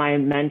bulk of my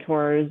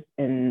mentors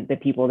and the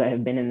people that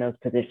have been in those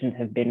positions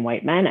have been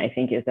white men, I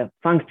think is a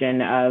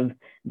function of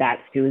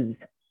that's who's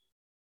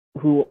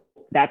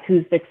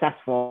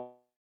successful,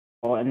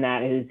 and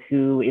that is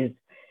who is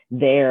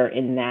there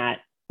in that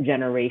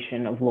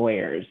generation of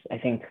lawyers. I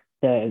think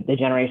the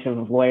generation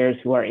of lawyers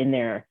who are in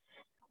their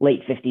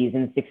late 50s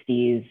and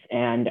 60s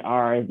and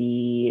are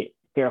the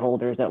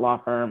shareholders at law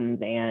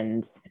firms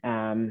and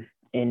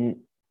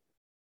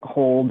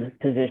hold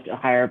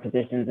higher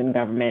positions in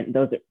government,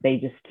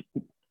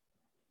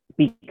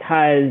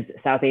 because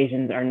South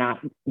Asians are not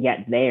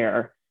yet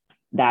there,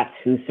 that's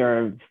who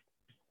serve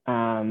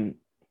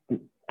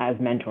as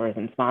mentors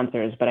and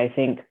sponsors. But I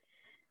think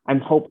I'm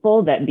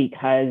hopeful that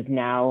because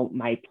now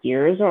my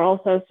peers are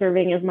also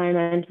serving as my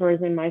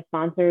mentors and my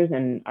sponsors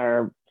and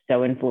are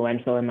so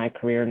influential in my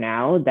career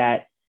now,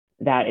 that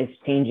is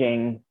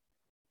changing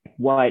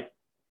what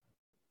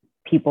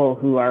people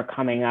who are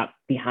coming up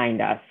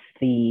behind us,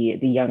 the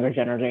younger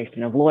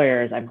generation of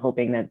lawyers, I'm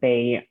hoping that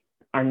they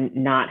are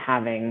not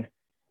having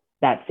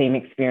that same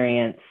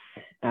experience,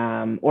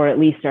 or at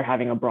least are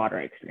having a broader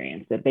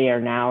experience, that they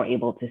are now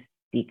able to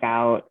seek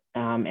out,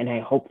 and I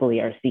hopefully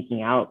are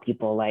seeking out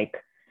people like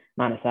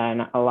Manasa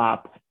and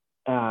Alap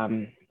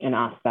and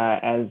Asta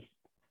as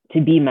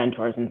to be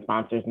mentors and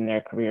sponsors in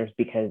their careers,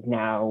 because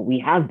now we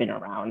have been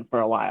around for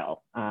a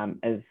while.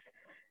 As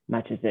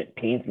much as it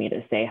pains me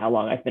to say how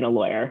long I've been a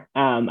lawyer,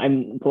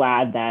 I'm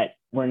glad that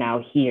we're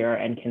now here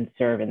and can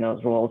serve in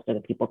those roles for the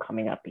people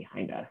coming up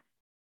behind us.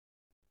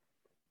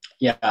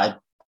 Yeah,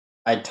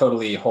 I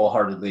totally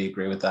wholeheartedly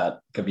agree with that,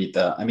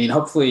 Kavita. I mean,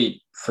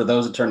 hopefully for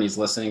those attorneys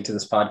listening to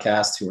this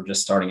podcast who are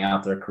just starting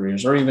out their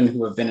careers, or even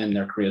who have been in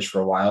their careers for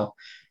a while,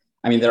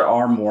 I mean, there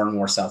are more and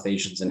more South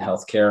Asians in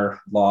healthcare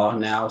law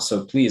now.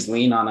 So please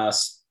lean on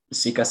us,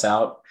 seek us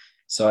out.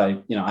 So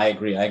I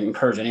agree. I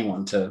encourage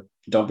anyone to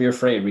don't be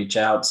afraid, reach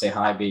out, say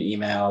hi via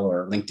email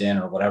or LinkedIn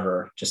or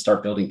whatever, just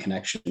start building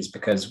connections,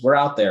 because we're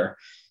out there.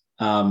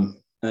 And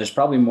there's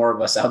probably more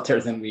of us out there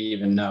than we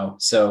even know.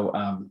 So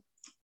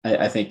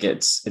I think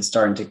it's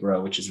starting to grow,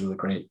 which is really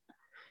great.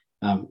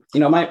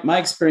 My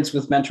experience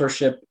with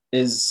mentorship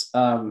is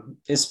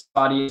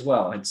spotty as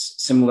well. It's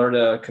similar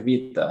to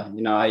Kavita.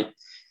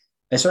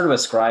 I sort of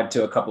ascribe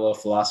to a couple of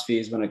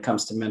philosophies when it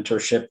comes to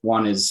mentorship.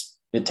 One is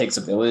it takes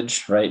a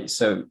village, right?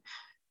 So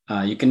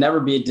you can never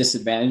be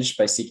disadvantaged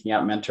by seeking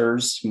out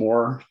mentors,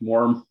 more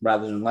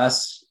rather than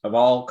less, of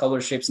all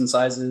colors, shapes, and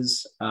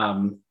sizes.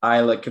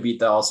 I, like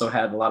Kavita, also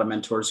had a lot of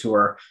mentors who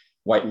are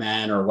white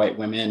men or white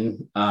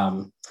women.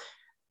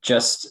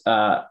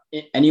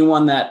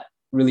 Anyone that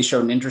really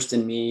showed an interest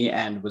in me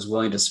and was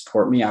willing to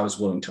support me, I was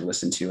willing to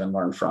listen to and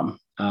learn from.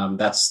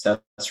 That's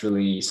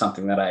really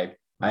something that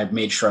I've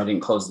made sure I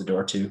didn't close the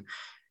door to.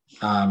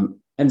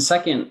 And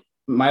second,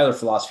 my other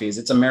philosophy is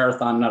it's a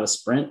marathon, not a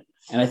sprint.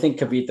 And I think,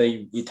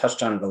 Kavita, you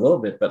touched on it a little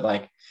bit, but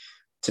like,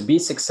 to be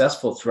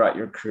successful throughout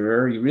your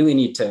career, you really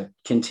need to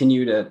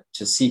continue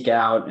to seek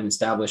out and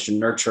establish and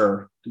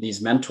nurture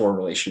these mentor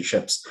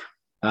relationships,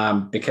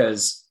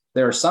 because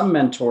there are some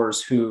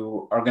mentors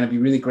who are going to be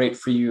really great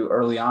for you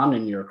early on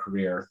in your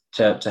career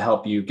to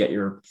help you get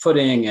your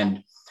footing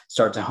and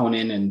start to hone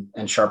in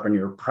and sharpen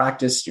your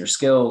practice, your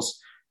skills.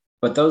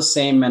 But those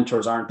same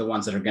mentors aren't the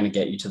ones that are going to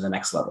get you to the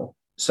next level.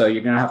 So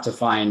you're going to have to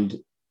find,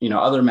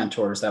 other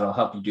mentors that'll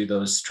help you do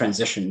those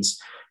transitions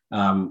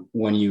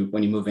when you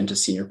move into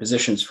senior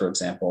positions, for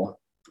example,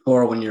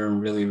 or when you're in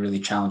really, really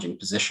challenging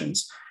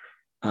positions.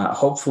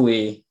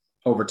 Hopefully,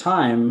 over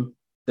time,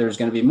 there's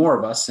going to be more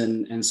of us.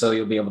 And so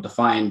you'll be able to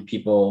find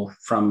people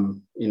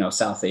from,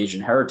 South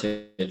Asian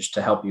heritage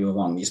to help you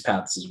along these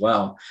paths as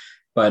well.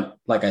 But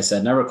like I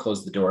said, never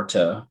close the door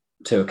to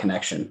a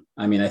connection.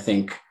 I mean, I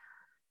think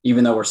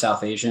even though we're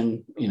South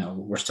Asian,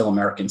 we're still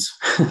Americans.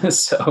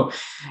 So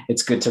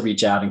it's good to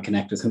reach out and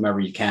connect with whomever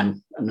you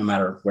can, no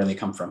matter where they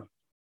come from.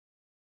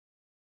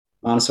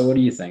 Manasa, what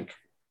do you think?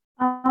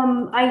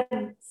 I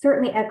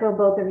certainly echo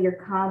both of your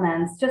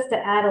comments. Just to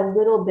add a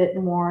little bit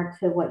more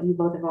to what you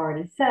both have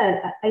already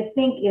said, I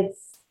think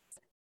it's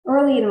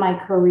early in my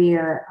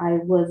career, I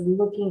was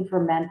looking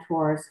for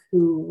mentors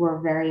who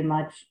were very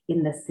much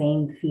in the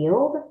same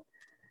field.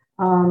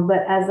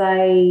 But as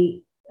I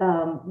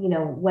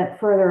went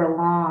further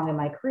along in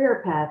my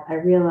career path, I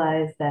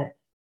realized that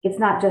it's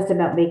not just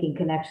about making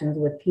connections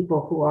with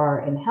people who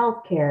are in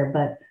healthcare,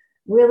 but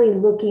really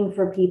looking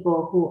for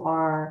people who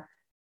are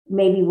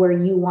maybe where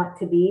you want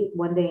to be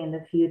one day in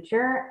the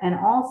future. And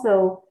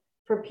also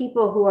for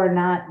people who are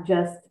not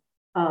just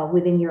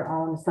within your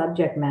own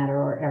subject matter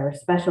or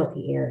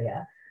specialty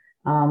area.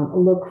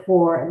 Look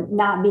for,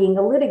 not being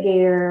a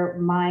litigator,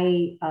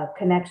 my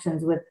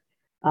connections with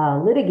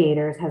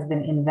litigators has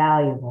been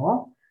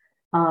invaluable.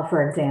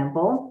 For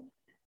example,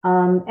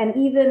 And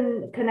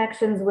even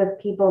connections with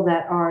people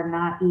that are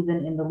not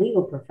even in the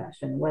legal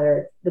profession, whether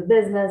it's the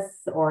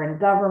business or in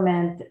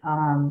government.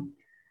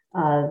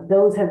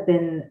 Those have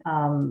been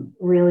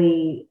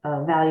really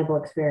valuable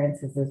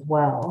experiences as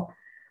well.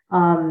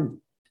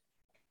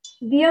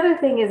 The other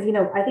thing is,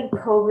 I think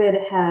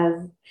COVID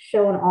has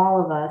shown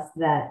all of us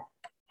that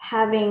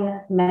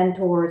having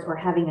mentors or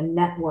having a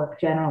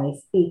network,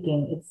 generally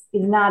speaking, it's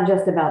not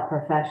just about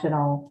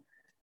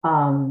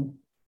um,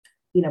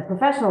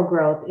 professional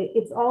growth.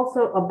 It's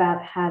also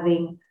about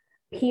having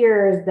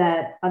peers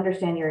that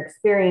understand your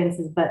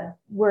experiences, but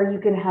where you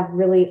can have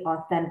really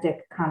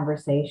authentic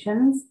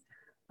conversations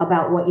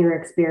about what you're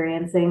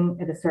experiencing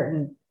at a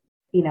certain,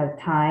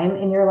 time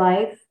in your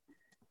life.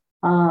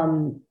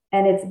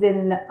 And it's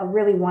been a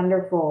really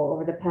wonderful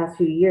over the past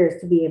few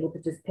years to be able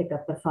to just pick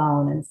up the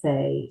phone and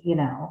say,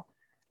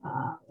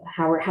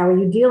 how are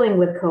you dealing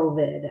with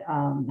COVID?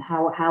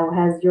 How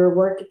has your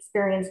work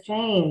experience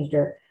changed?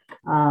 Or,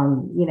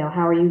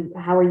 how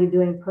are you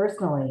doing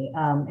personally?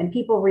 And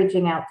people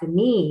reaching out to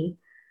me,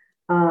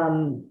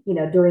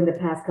 during the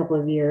past couple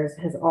of years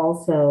has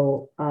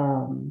also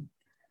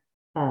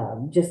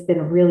just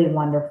been really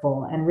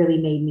wonderful and really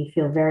made me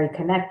feel very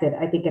connected.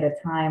 I think at a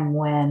time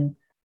when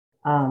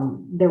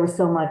there was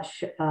so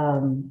much,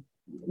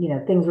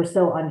 things were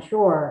so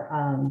unsure,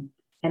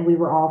 and we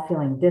were all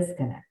feeling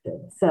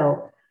disconnected.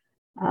 So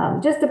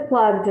just a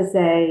plug to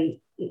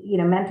say,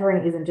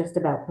 mentoring isn't just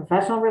about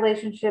professional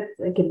relationships.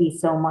 It can be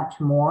so much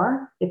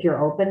more if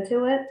you're open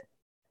to it.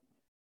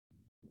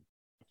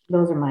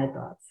 Those are my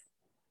thoughts.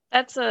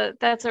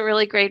 That's a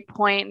really great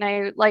point. And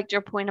I liked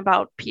your point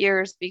about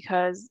peers,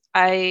 because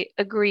I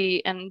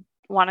agree and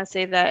want to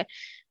say that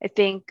I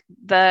think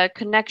the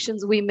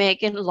connections we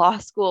make in law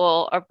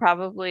school are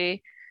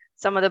probably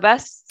some of the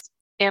best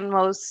and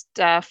most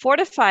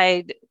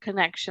fortified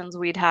connections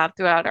we'd have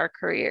throughout our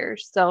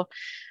careers. So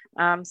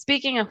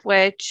speaking of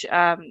which,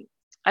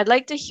 I'd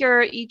like to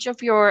hear each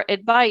of your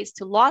advice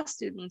to law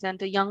students and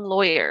to young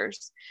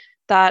lawyers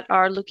that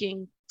are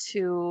looking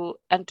to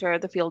enter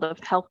the field of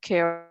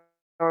healthcare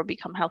or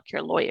become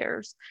healthcare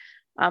lawyers.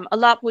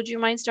 Alap, would you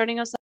mind starting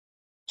us off?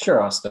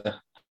 Sure, Asta.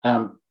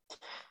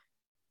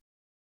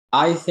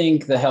 I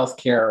think the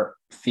healthcare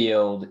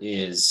field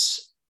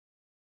is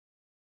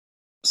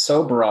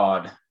so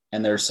broad,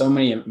 and there's so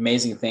many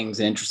amazing things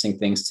and interesting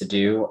things to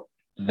do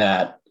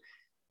that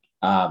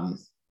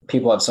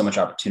people have so much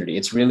opportunity.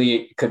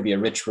 It could be a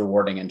rich,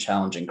 rewarding, and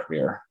challenging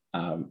career.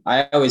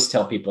 I always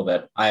tell people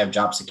that I have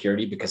job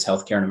security because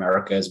healthcare in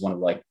America is one of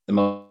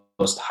the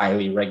most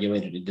highly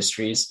regulated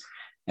industries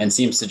and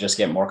seems to just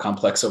get more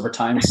complex over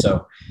time.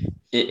 So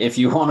if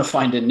you want to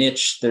find a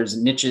niche,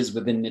 there's niches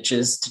within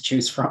niches to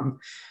choose from.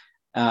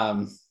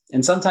 And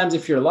sometimes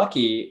if you're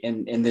lucky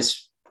in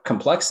this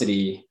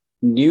complexity,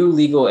 new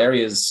legal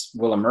areas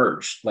will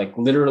emerge. Like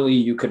literally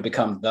you could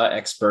become the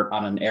expert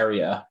on an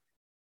area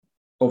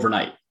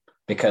overnight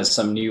because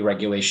some new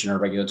regulation or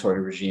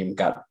regulatory regime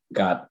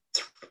got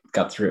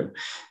through.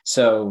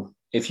 So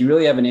if you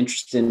really have an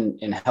interest in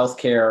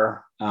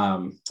healthcare,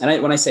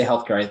 when I say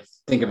healthcare, I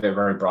think of it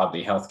very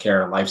broadly: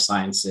 healthcare, life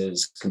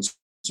sciences,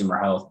 consumer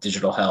health,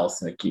 digital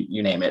health, like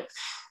you name it.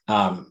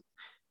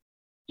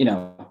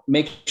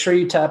 Make sure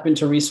you tap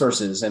into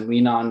resources and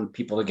lean on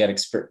people to get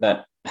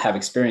that have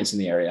experience in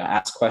the area.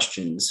 Ask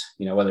questions,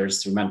 whether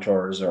it's through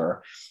mentors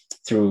or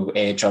through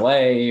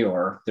AHLA,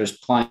 or there's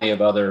plenty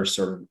of other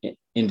sort of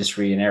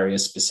industry and area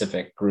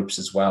specific groups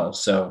as well.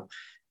 So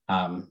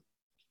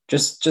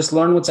just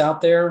learn what's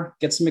out there,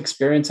 get some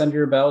experience under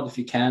your belt if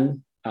you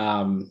can,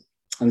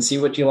 and see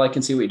what you like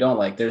and see what you don't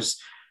like.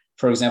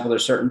 For example,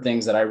 there's certain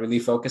things that I really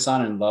focus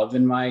on and love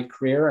in my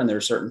career, and there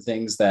are certain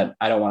things that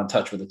I don't want to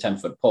touch with a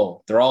 10-foot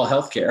pole. They're all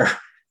healthcare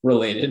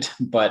related,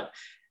 but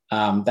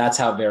that's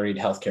how varied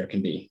healthcare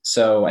can be.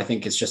 So I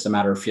think it's just a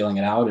matter of feeling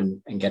it out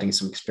and getting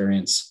some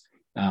experience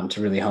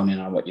to really hone in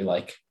on what you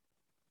like.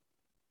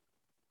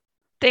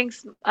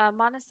 Thanks.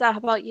 Manasa, how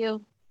about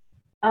you?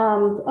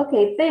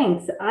 Okay,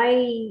 thanks.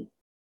 I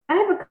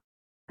have a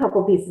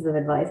couple pieces of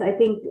advice. I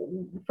think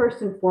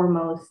first and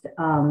foremost,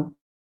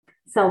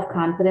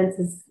 self-confidence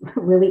is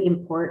really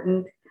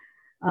important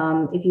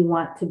if you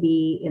want to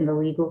be in the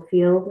legal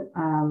field.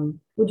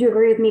 Would you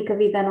agree with me,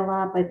 Kavita and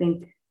Alap? I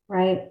think,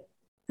 right?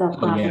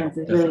 Self-confidence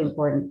is really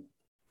important.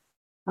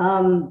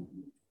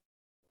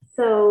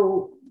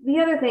 So the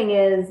other thing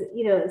is,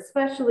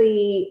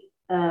 especially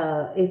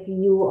if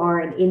you are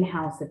an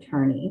in-house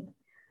attorney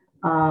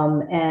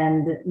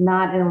and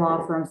not in a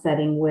law firm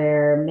setting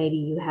where maybe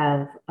you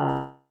have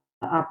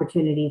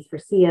opportunities for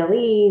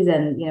CLEs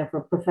and,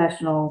 for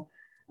professional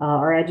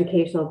or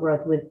educational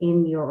growth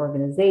within your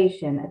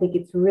organization, I think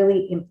it's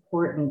really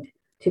important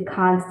to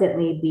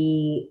constantly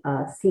be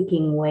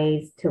seeking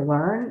ways to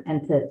learn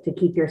and to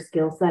keep your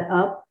skill set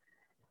up.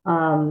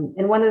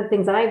 And one of the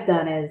things I've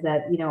done is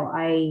that,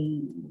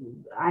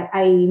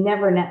 I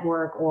never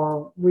network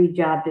or read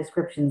job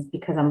descriptions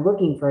because I'm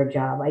looking for a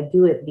job. I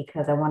do it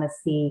because I want to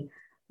see,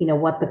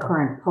 what the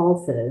current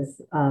pulse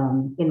is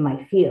in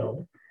my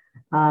field.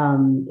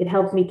 It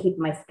helps me keep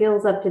my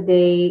skills up to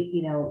date.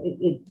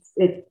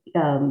 It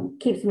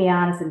keeps me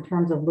honest in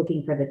terms of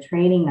looking for the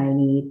training I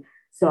need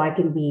so I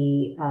can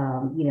be,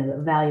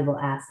 a valuable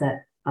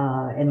asset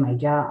in my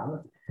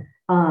job.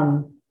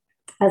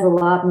 As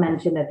Alap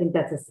mentioned, I think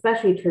that's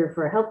especially true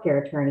for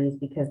healthcare attorneys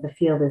because the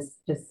field is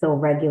just so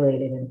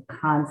regulated and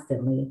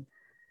constantly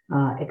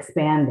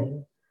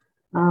expanding.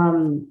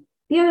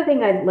 The other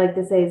thing I'd like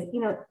to say is,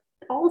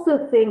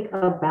 also think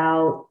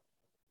about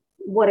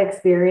what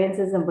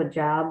experiences and what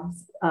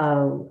jobs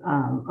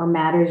or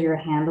matters you're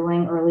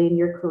handling early in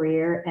your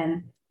career,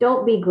 and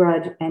don't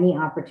begrudge any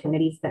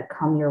opportunities that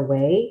come your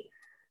way.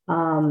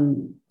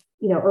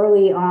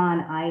 Early on,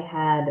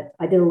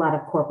 I did a lot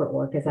of corporate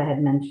work, as I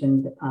had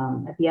mentioned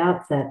at the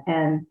outset,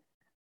 and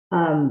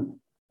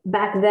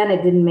back then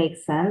it didn't make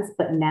sense,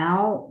 but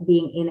now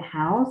being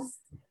in-house,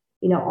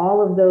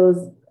 all of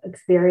those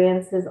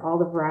experiences, all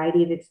the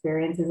variety of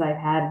experiences I've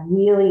had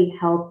really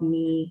helped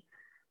me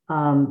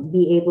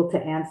be able to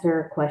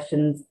answer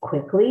questions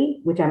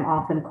quickly, which I'm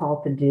often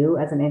called to do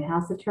as an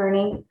in-house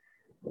attorney.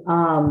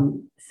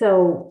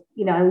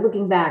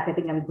 Looking back, I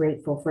think I'm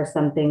grateful for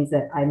some things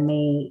that I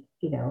may,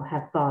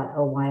 have thought,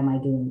 oh, why am I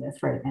doing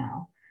this right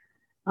now?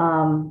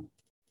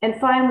 And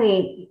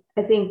finally,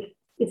 I think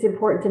it's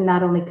important to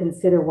not only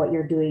consider what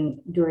you're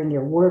doing during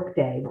your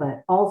workday,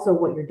 but also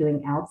what you're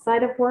doing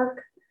outside of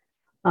work.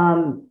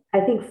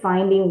 I think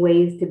finding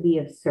ways to be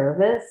of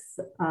service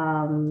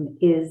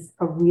is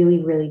a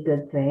really, really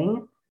good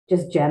thing,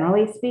 just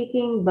generally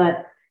speaking.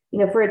 But,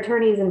 for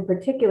attorneys in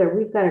particular,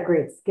 we've got a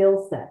great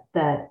skill set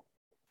that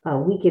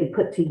we can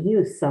put to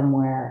use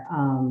somewhere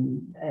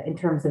in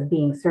terms of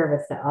being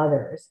service to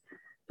others.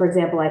 For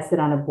example, I sit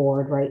on a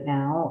board right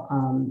now,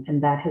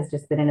 and that has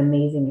just been an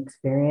amazing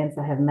experience.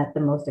 I have met the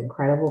most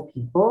incredible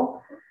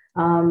people.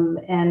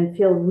 And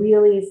feel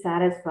really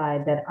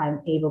satisfied that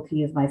I'm able to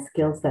use my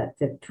skill set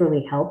to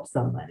truly help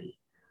somebody.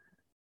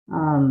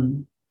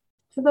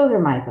 So those are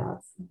my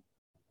thoughts.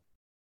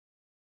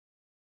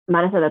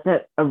 Manasa,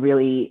 that's a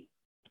really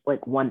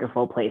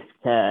wonderful place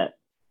to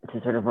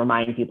sort of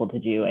remind people to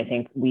do. I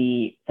think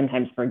we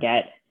sometimes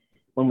forget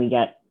when we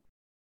get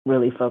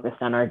really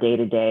focused on our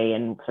day-to-day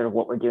and sort of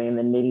what we're doing in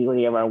the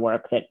nitty-gritty of our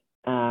work that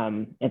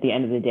at the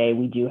end of the day,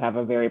 we do have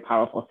a very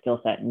powerful skill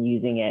set, and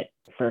using it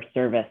for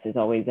service is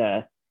always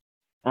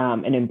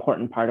an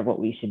important part of what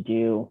we should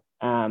do.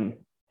 And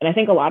I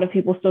think a lot of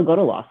people still go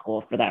to law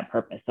school for that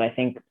purpose. So I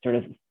think sort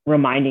of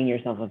reminding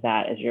yourself of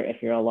that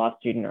if you're a law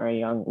student or a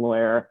young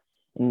lawyer,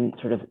 and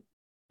sort of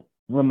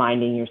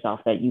reminding yourself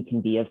that you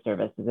can be of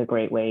service is a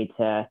great way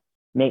to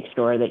make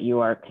sure that you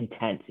are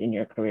content in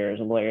your career as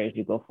a lawyer as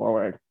you go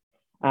forward.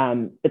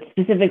 But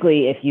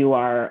specifically, if you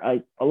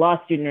are a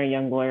law student or a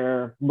young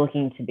lawyer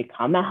looking to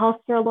become a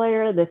healthcare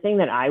lawyer, the thing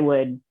that I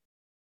would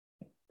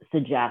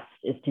suggest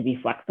is to be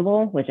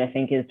flexible, which I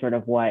think is sort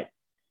of what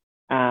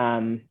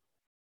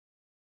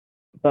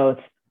both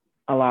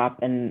Alap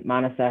and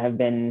Manasa have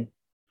been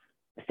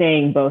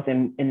saying, both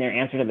in their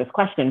answer to this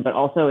question, but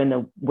also in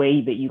the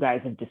way that you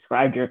guys have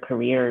described your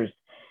careers.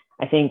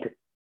 I think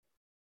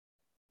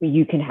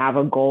you can have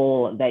a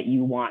goal that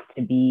you want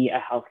to be a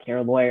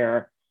healthcare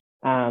lawyer,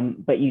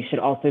 but you should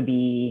also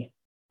be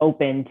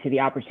open to the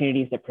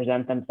opportunities that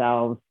present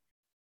themselves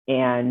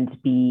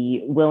and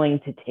be willing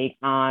to take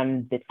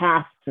on the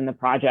tasks and the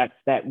projects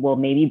that will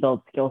maybe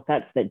build skill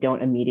sets that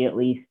don't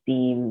immediately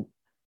seem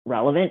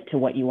relevant to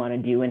what you want to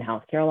do in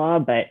healthcare law,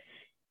 but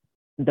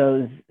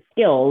those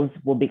skills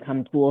will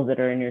become tools that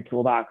are in your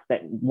toolbox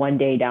that one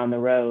day down the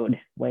road,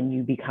 when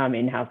you become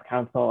in-house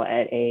counsel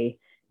at a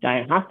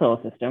giant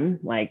hospital system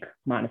like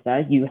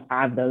Manasa, you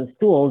have those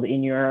tools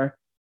in your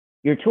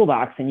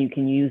toolbox, and you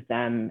can use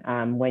them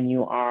when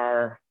you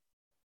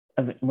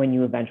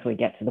eventually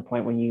get to the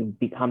point when you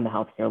become the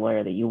healthcare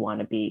lawyer that you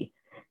want to be.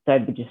 So I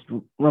would just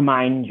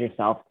remind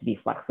yourself to be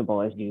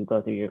flexible as you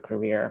go through your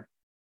career.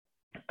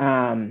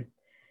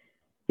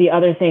 The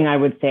other thing I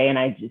would say, and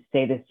I just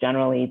say this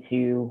generally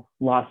to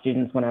law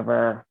students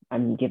whenever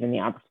I'm given the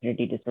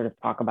opportunity to sort of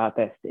talk about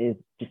this, is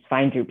just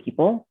find your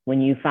people.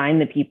 When you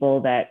find the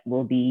people that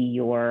will be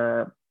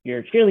your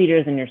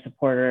cheerleaders and your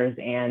supporters,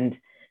 and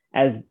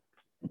as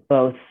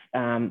both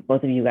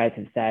of you guys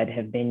have said,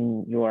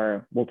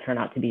 will turn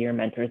out to be your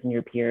mentors and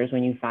your peers.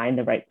 When you find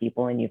the right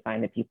people and you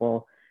find the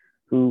people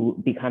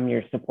who become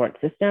your support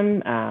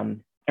system,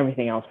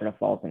 everything else sort of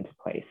falls into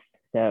place.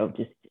 So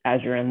just as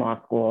you're in law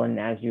school and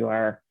as you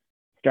are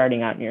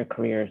starting out in your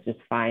careers, just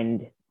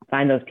find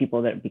those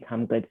people that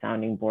become good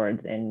sounding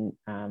boards and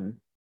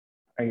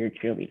are your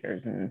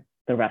cheerleaders, and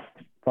the rest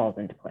falls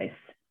into place.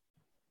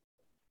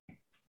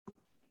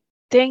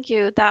 Thank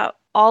you.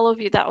 All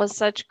of you, that was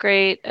such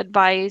great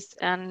advice.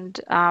 And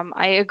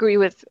I agree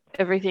with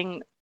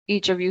everything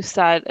each of you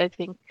said. I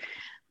think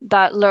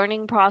that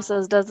learning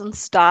process doesn't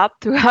stop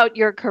throughout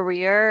your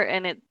career,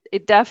 and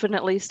it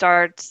definitely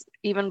starts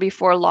even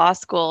before law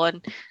school,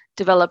 and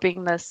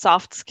developing the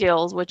soft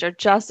skills, which are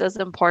just as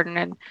important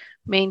in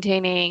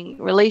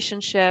maintaining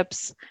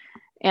relationships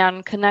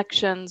and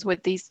connections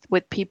with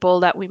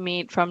people that we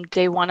meet from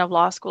day one of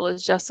law school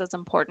is just as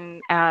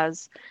important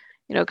as,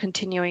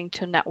 continuing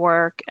to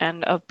network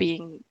and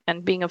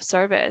being of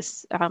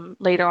service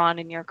later on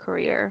in your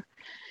career.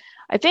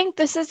 I think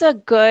this is a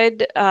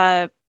good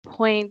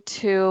point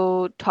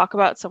to talk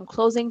about some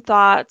closing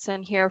thoughts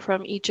and hear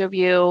from each of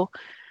you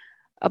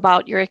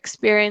about your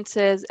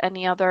experiences,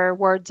 any other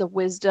words of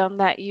wisdom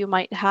that you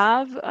might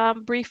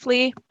have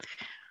briefly.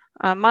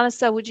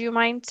 Manasa, would you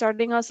mind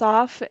starting us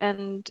off,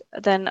 and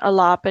then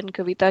Alap and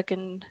Kavita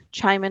can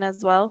chime in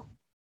as well?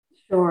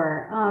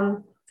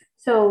 Sure.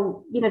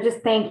 So,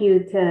 just thank you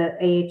to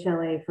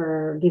AHLA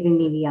for giving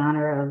me the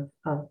honor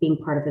of being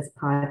part of this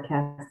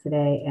podcast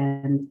today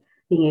and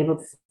being able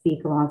to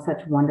speak along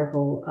such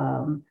wonderful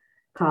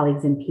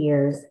colleagues and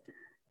peers.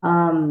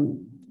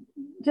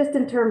 Just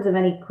in terms of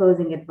any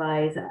closing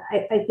advice,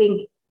 I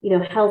think,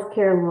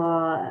 healthcare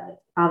law,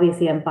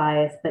 obviously I'm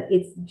biased, but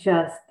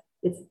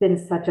it's been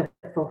such a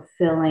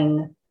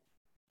fulfilling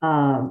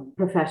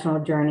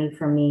professional journey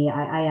for me.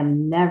 I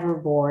am never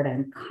bored.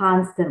 I'm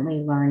constantly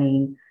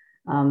learning.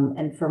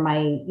 And for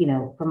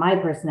my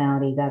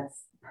personality,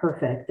 that's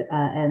perfect.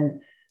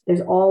 And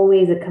there's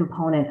always a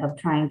component of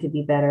trying to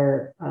be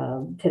better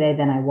today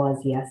than I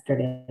was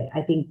yesterday.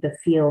 I think the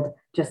field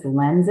just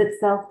lends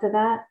itself to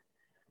that.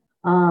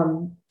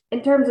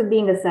 In terms of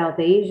being a South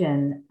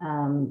Asian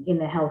in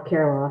the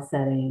healthcare law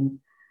setting,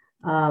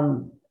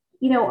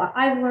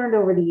 I've learned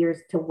over the years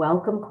to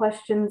welcome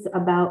questions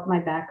about my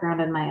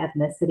background and my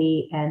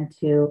ethnicity and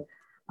to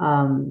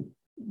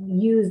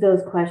use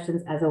those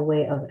questions as a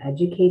way of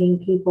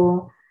educating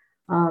people.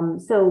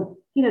 So,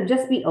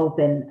 just be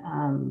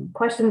open.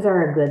 Questions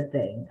are a good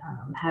thing.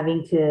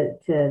 Having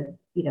to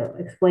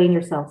explain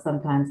yourself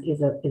sometimes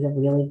is a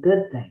really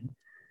good thing.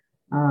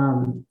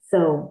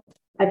 So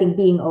I think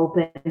being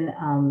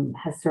open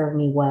has served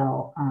me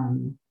well,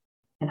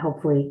 and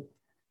hopefully,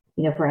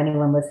 for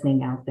anyone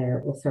listening out there,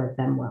 it will serve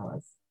them well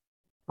as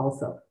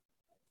also.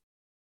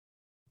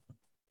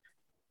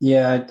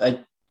 Yeah,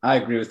 I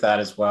agree with that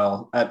as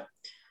well.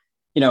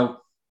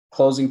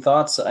 Closing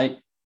thoughts.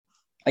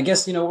 I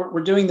guess,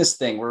 we're doing this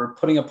thing. We're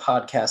putting a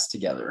podcast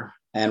together,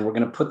 and we're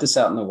going to put this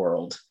out in the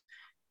world.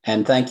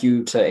 And thank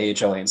you to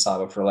AHLA and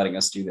SABA for letting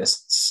us do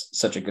this. It's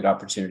such a good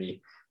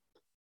opportunity.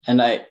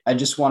 And I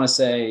just want to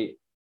say,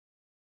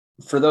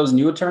 for those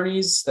new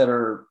attorneys that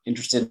are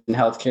interested in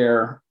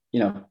healthcare,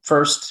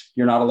 first,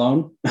 you're not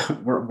alone.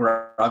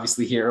 we're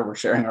obviously here. We're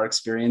sharing our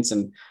experience,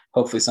 and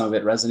hopefully some of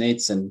it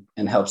resonates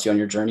and helps you on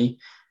your journey.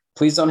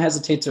 Please don't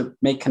hesitate to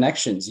make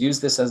connections. Use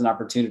this as an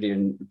opportunity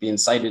and be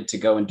incited to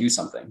go and do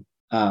something.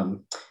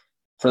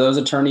 For those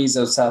attorneys,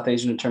 those South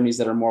Asian attorneys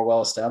that are more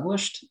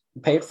well-established,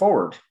 pay it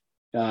forward.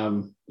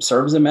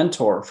 Serve as a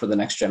mentor for the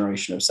next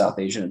generation of South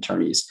Asian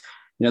attorneys.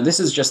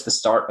 This is just the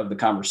start of the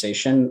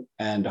conversation,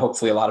 and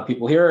hopefully a lot of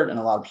people hear it and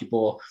a lot of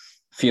people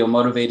feel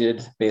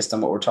motivated based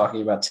on what we're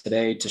talking about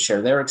today to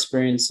share their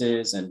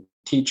experiences and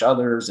teach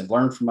others and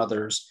learn from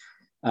others.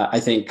 I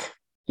think,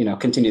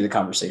 continue the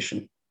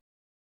conversation.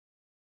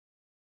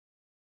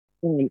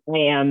 I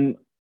am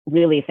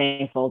really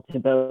thankful to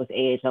both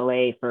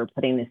AHLA for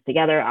putting this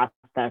together,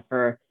 Asta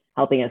for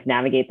helping us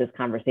navigate this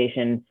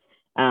conversation,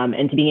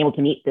 and to being able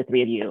to meet the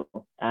three of you,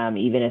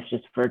 even if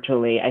just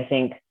virtually. I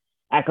think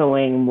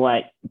echoing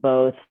what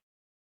both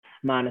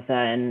Manasa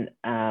and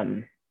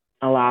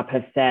Alap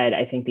have said,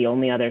 I think the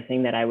only other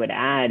thing that I would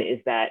add is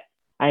that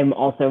I'm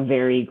also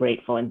very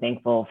grateful and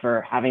thankful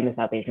for having the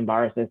South Asian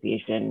Bar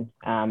Association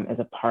as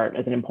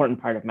an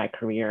important part of my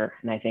career.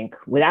 And I think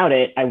without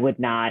it, I would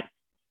not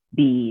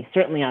be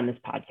certainly on this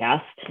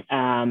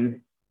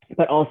podcast,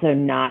 but also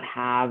not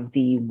have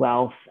the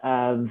wealth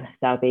of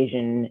South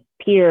Asian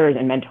peers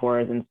and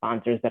mentors and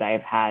sponsors that I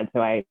have had.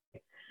 So I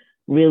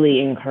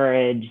really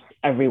encourage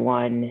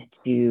everyone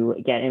to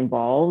get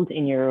involved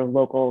in your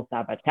local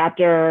SABA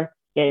chapter,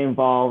 get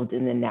involved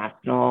in the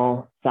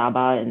national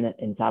SABA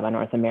in SABA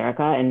North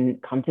America,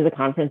 and come to the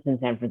conference in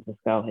San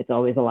Francisco. It's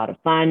always a lot of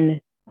fun.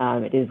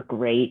 It is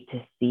great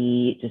to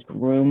see just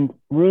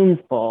rooms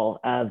full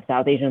of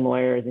South Asian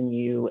lawyers, and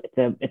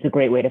it's a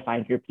great way to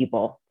find your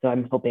people. So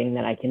I'm hoping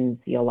that I can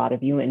see a lot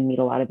of you and meet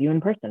a lot of you in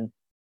person.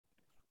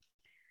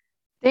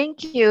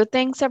 Thank you.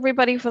 Thanks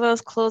everybody for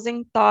those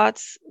closing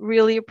thoughts.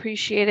 Really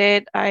appreciate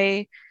it.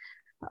 I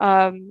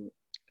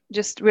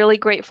just really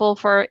grateful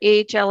for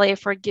AHLA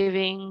for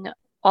giving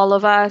all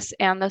of us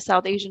and the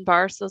South Asian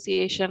Bar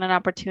Association an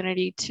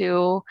opportunity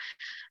to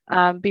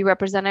be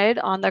represented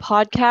on the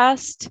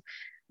podcast.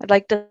 I'd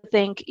like to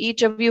thank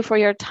each of you for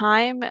your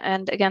time.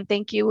 And again,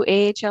 thank you,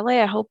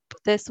 AHLA. I hope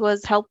this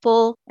was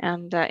helpful,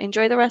 and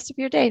enjoy the rest of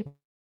your day.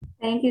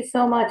 Thank you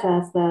so much,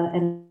 Asta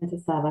and to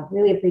SABA.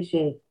 Really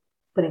appreciate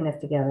putting this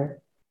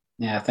together.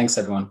 Yeah, thanks,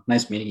 everyone.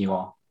 Nice meeting you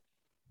all.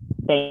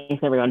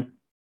 Thanks, everyone.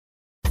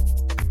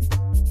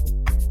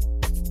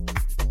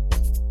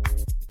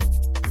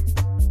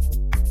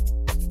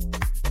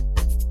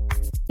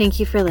 Thank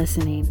you for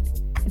listening.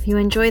 If you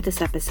enjoyed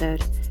this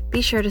episode,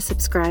 be sure to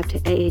subscribe to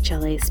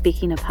AHLA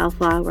Speaking of Health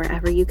Law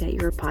wherever you get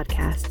your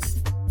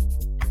podcasts.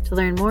 To To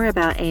learn more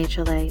about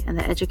AHLA and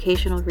the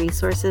educational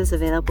resources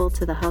available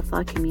to the health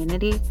law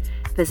community,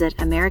 visit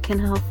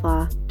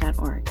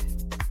AmericanHealthLaw.org.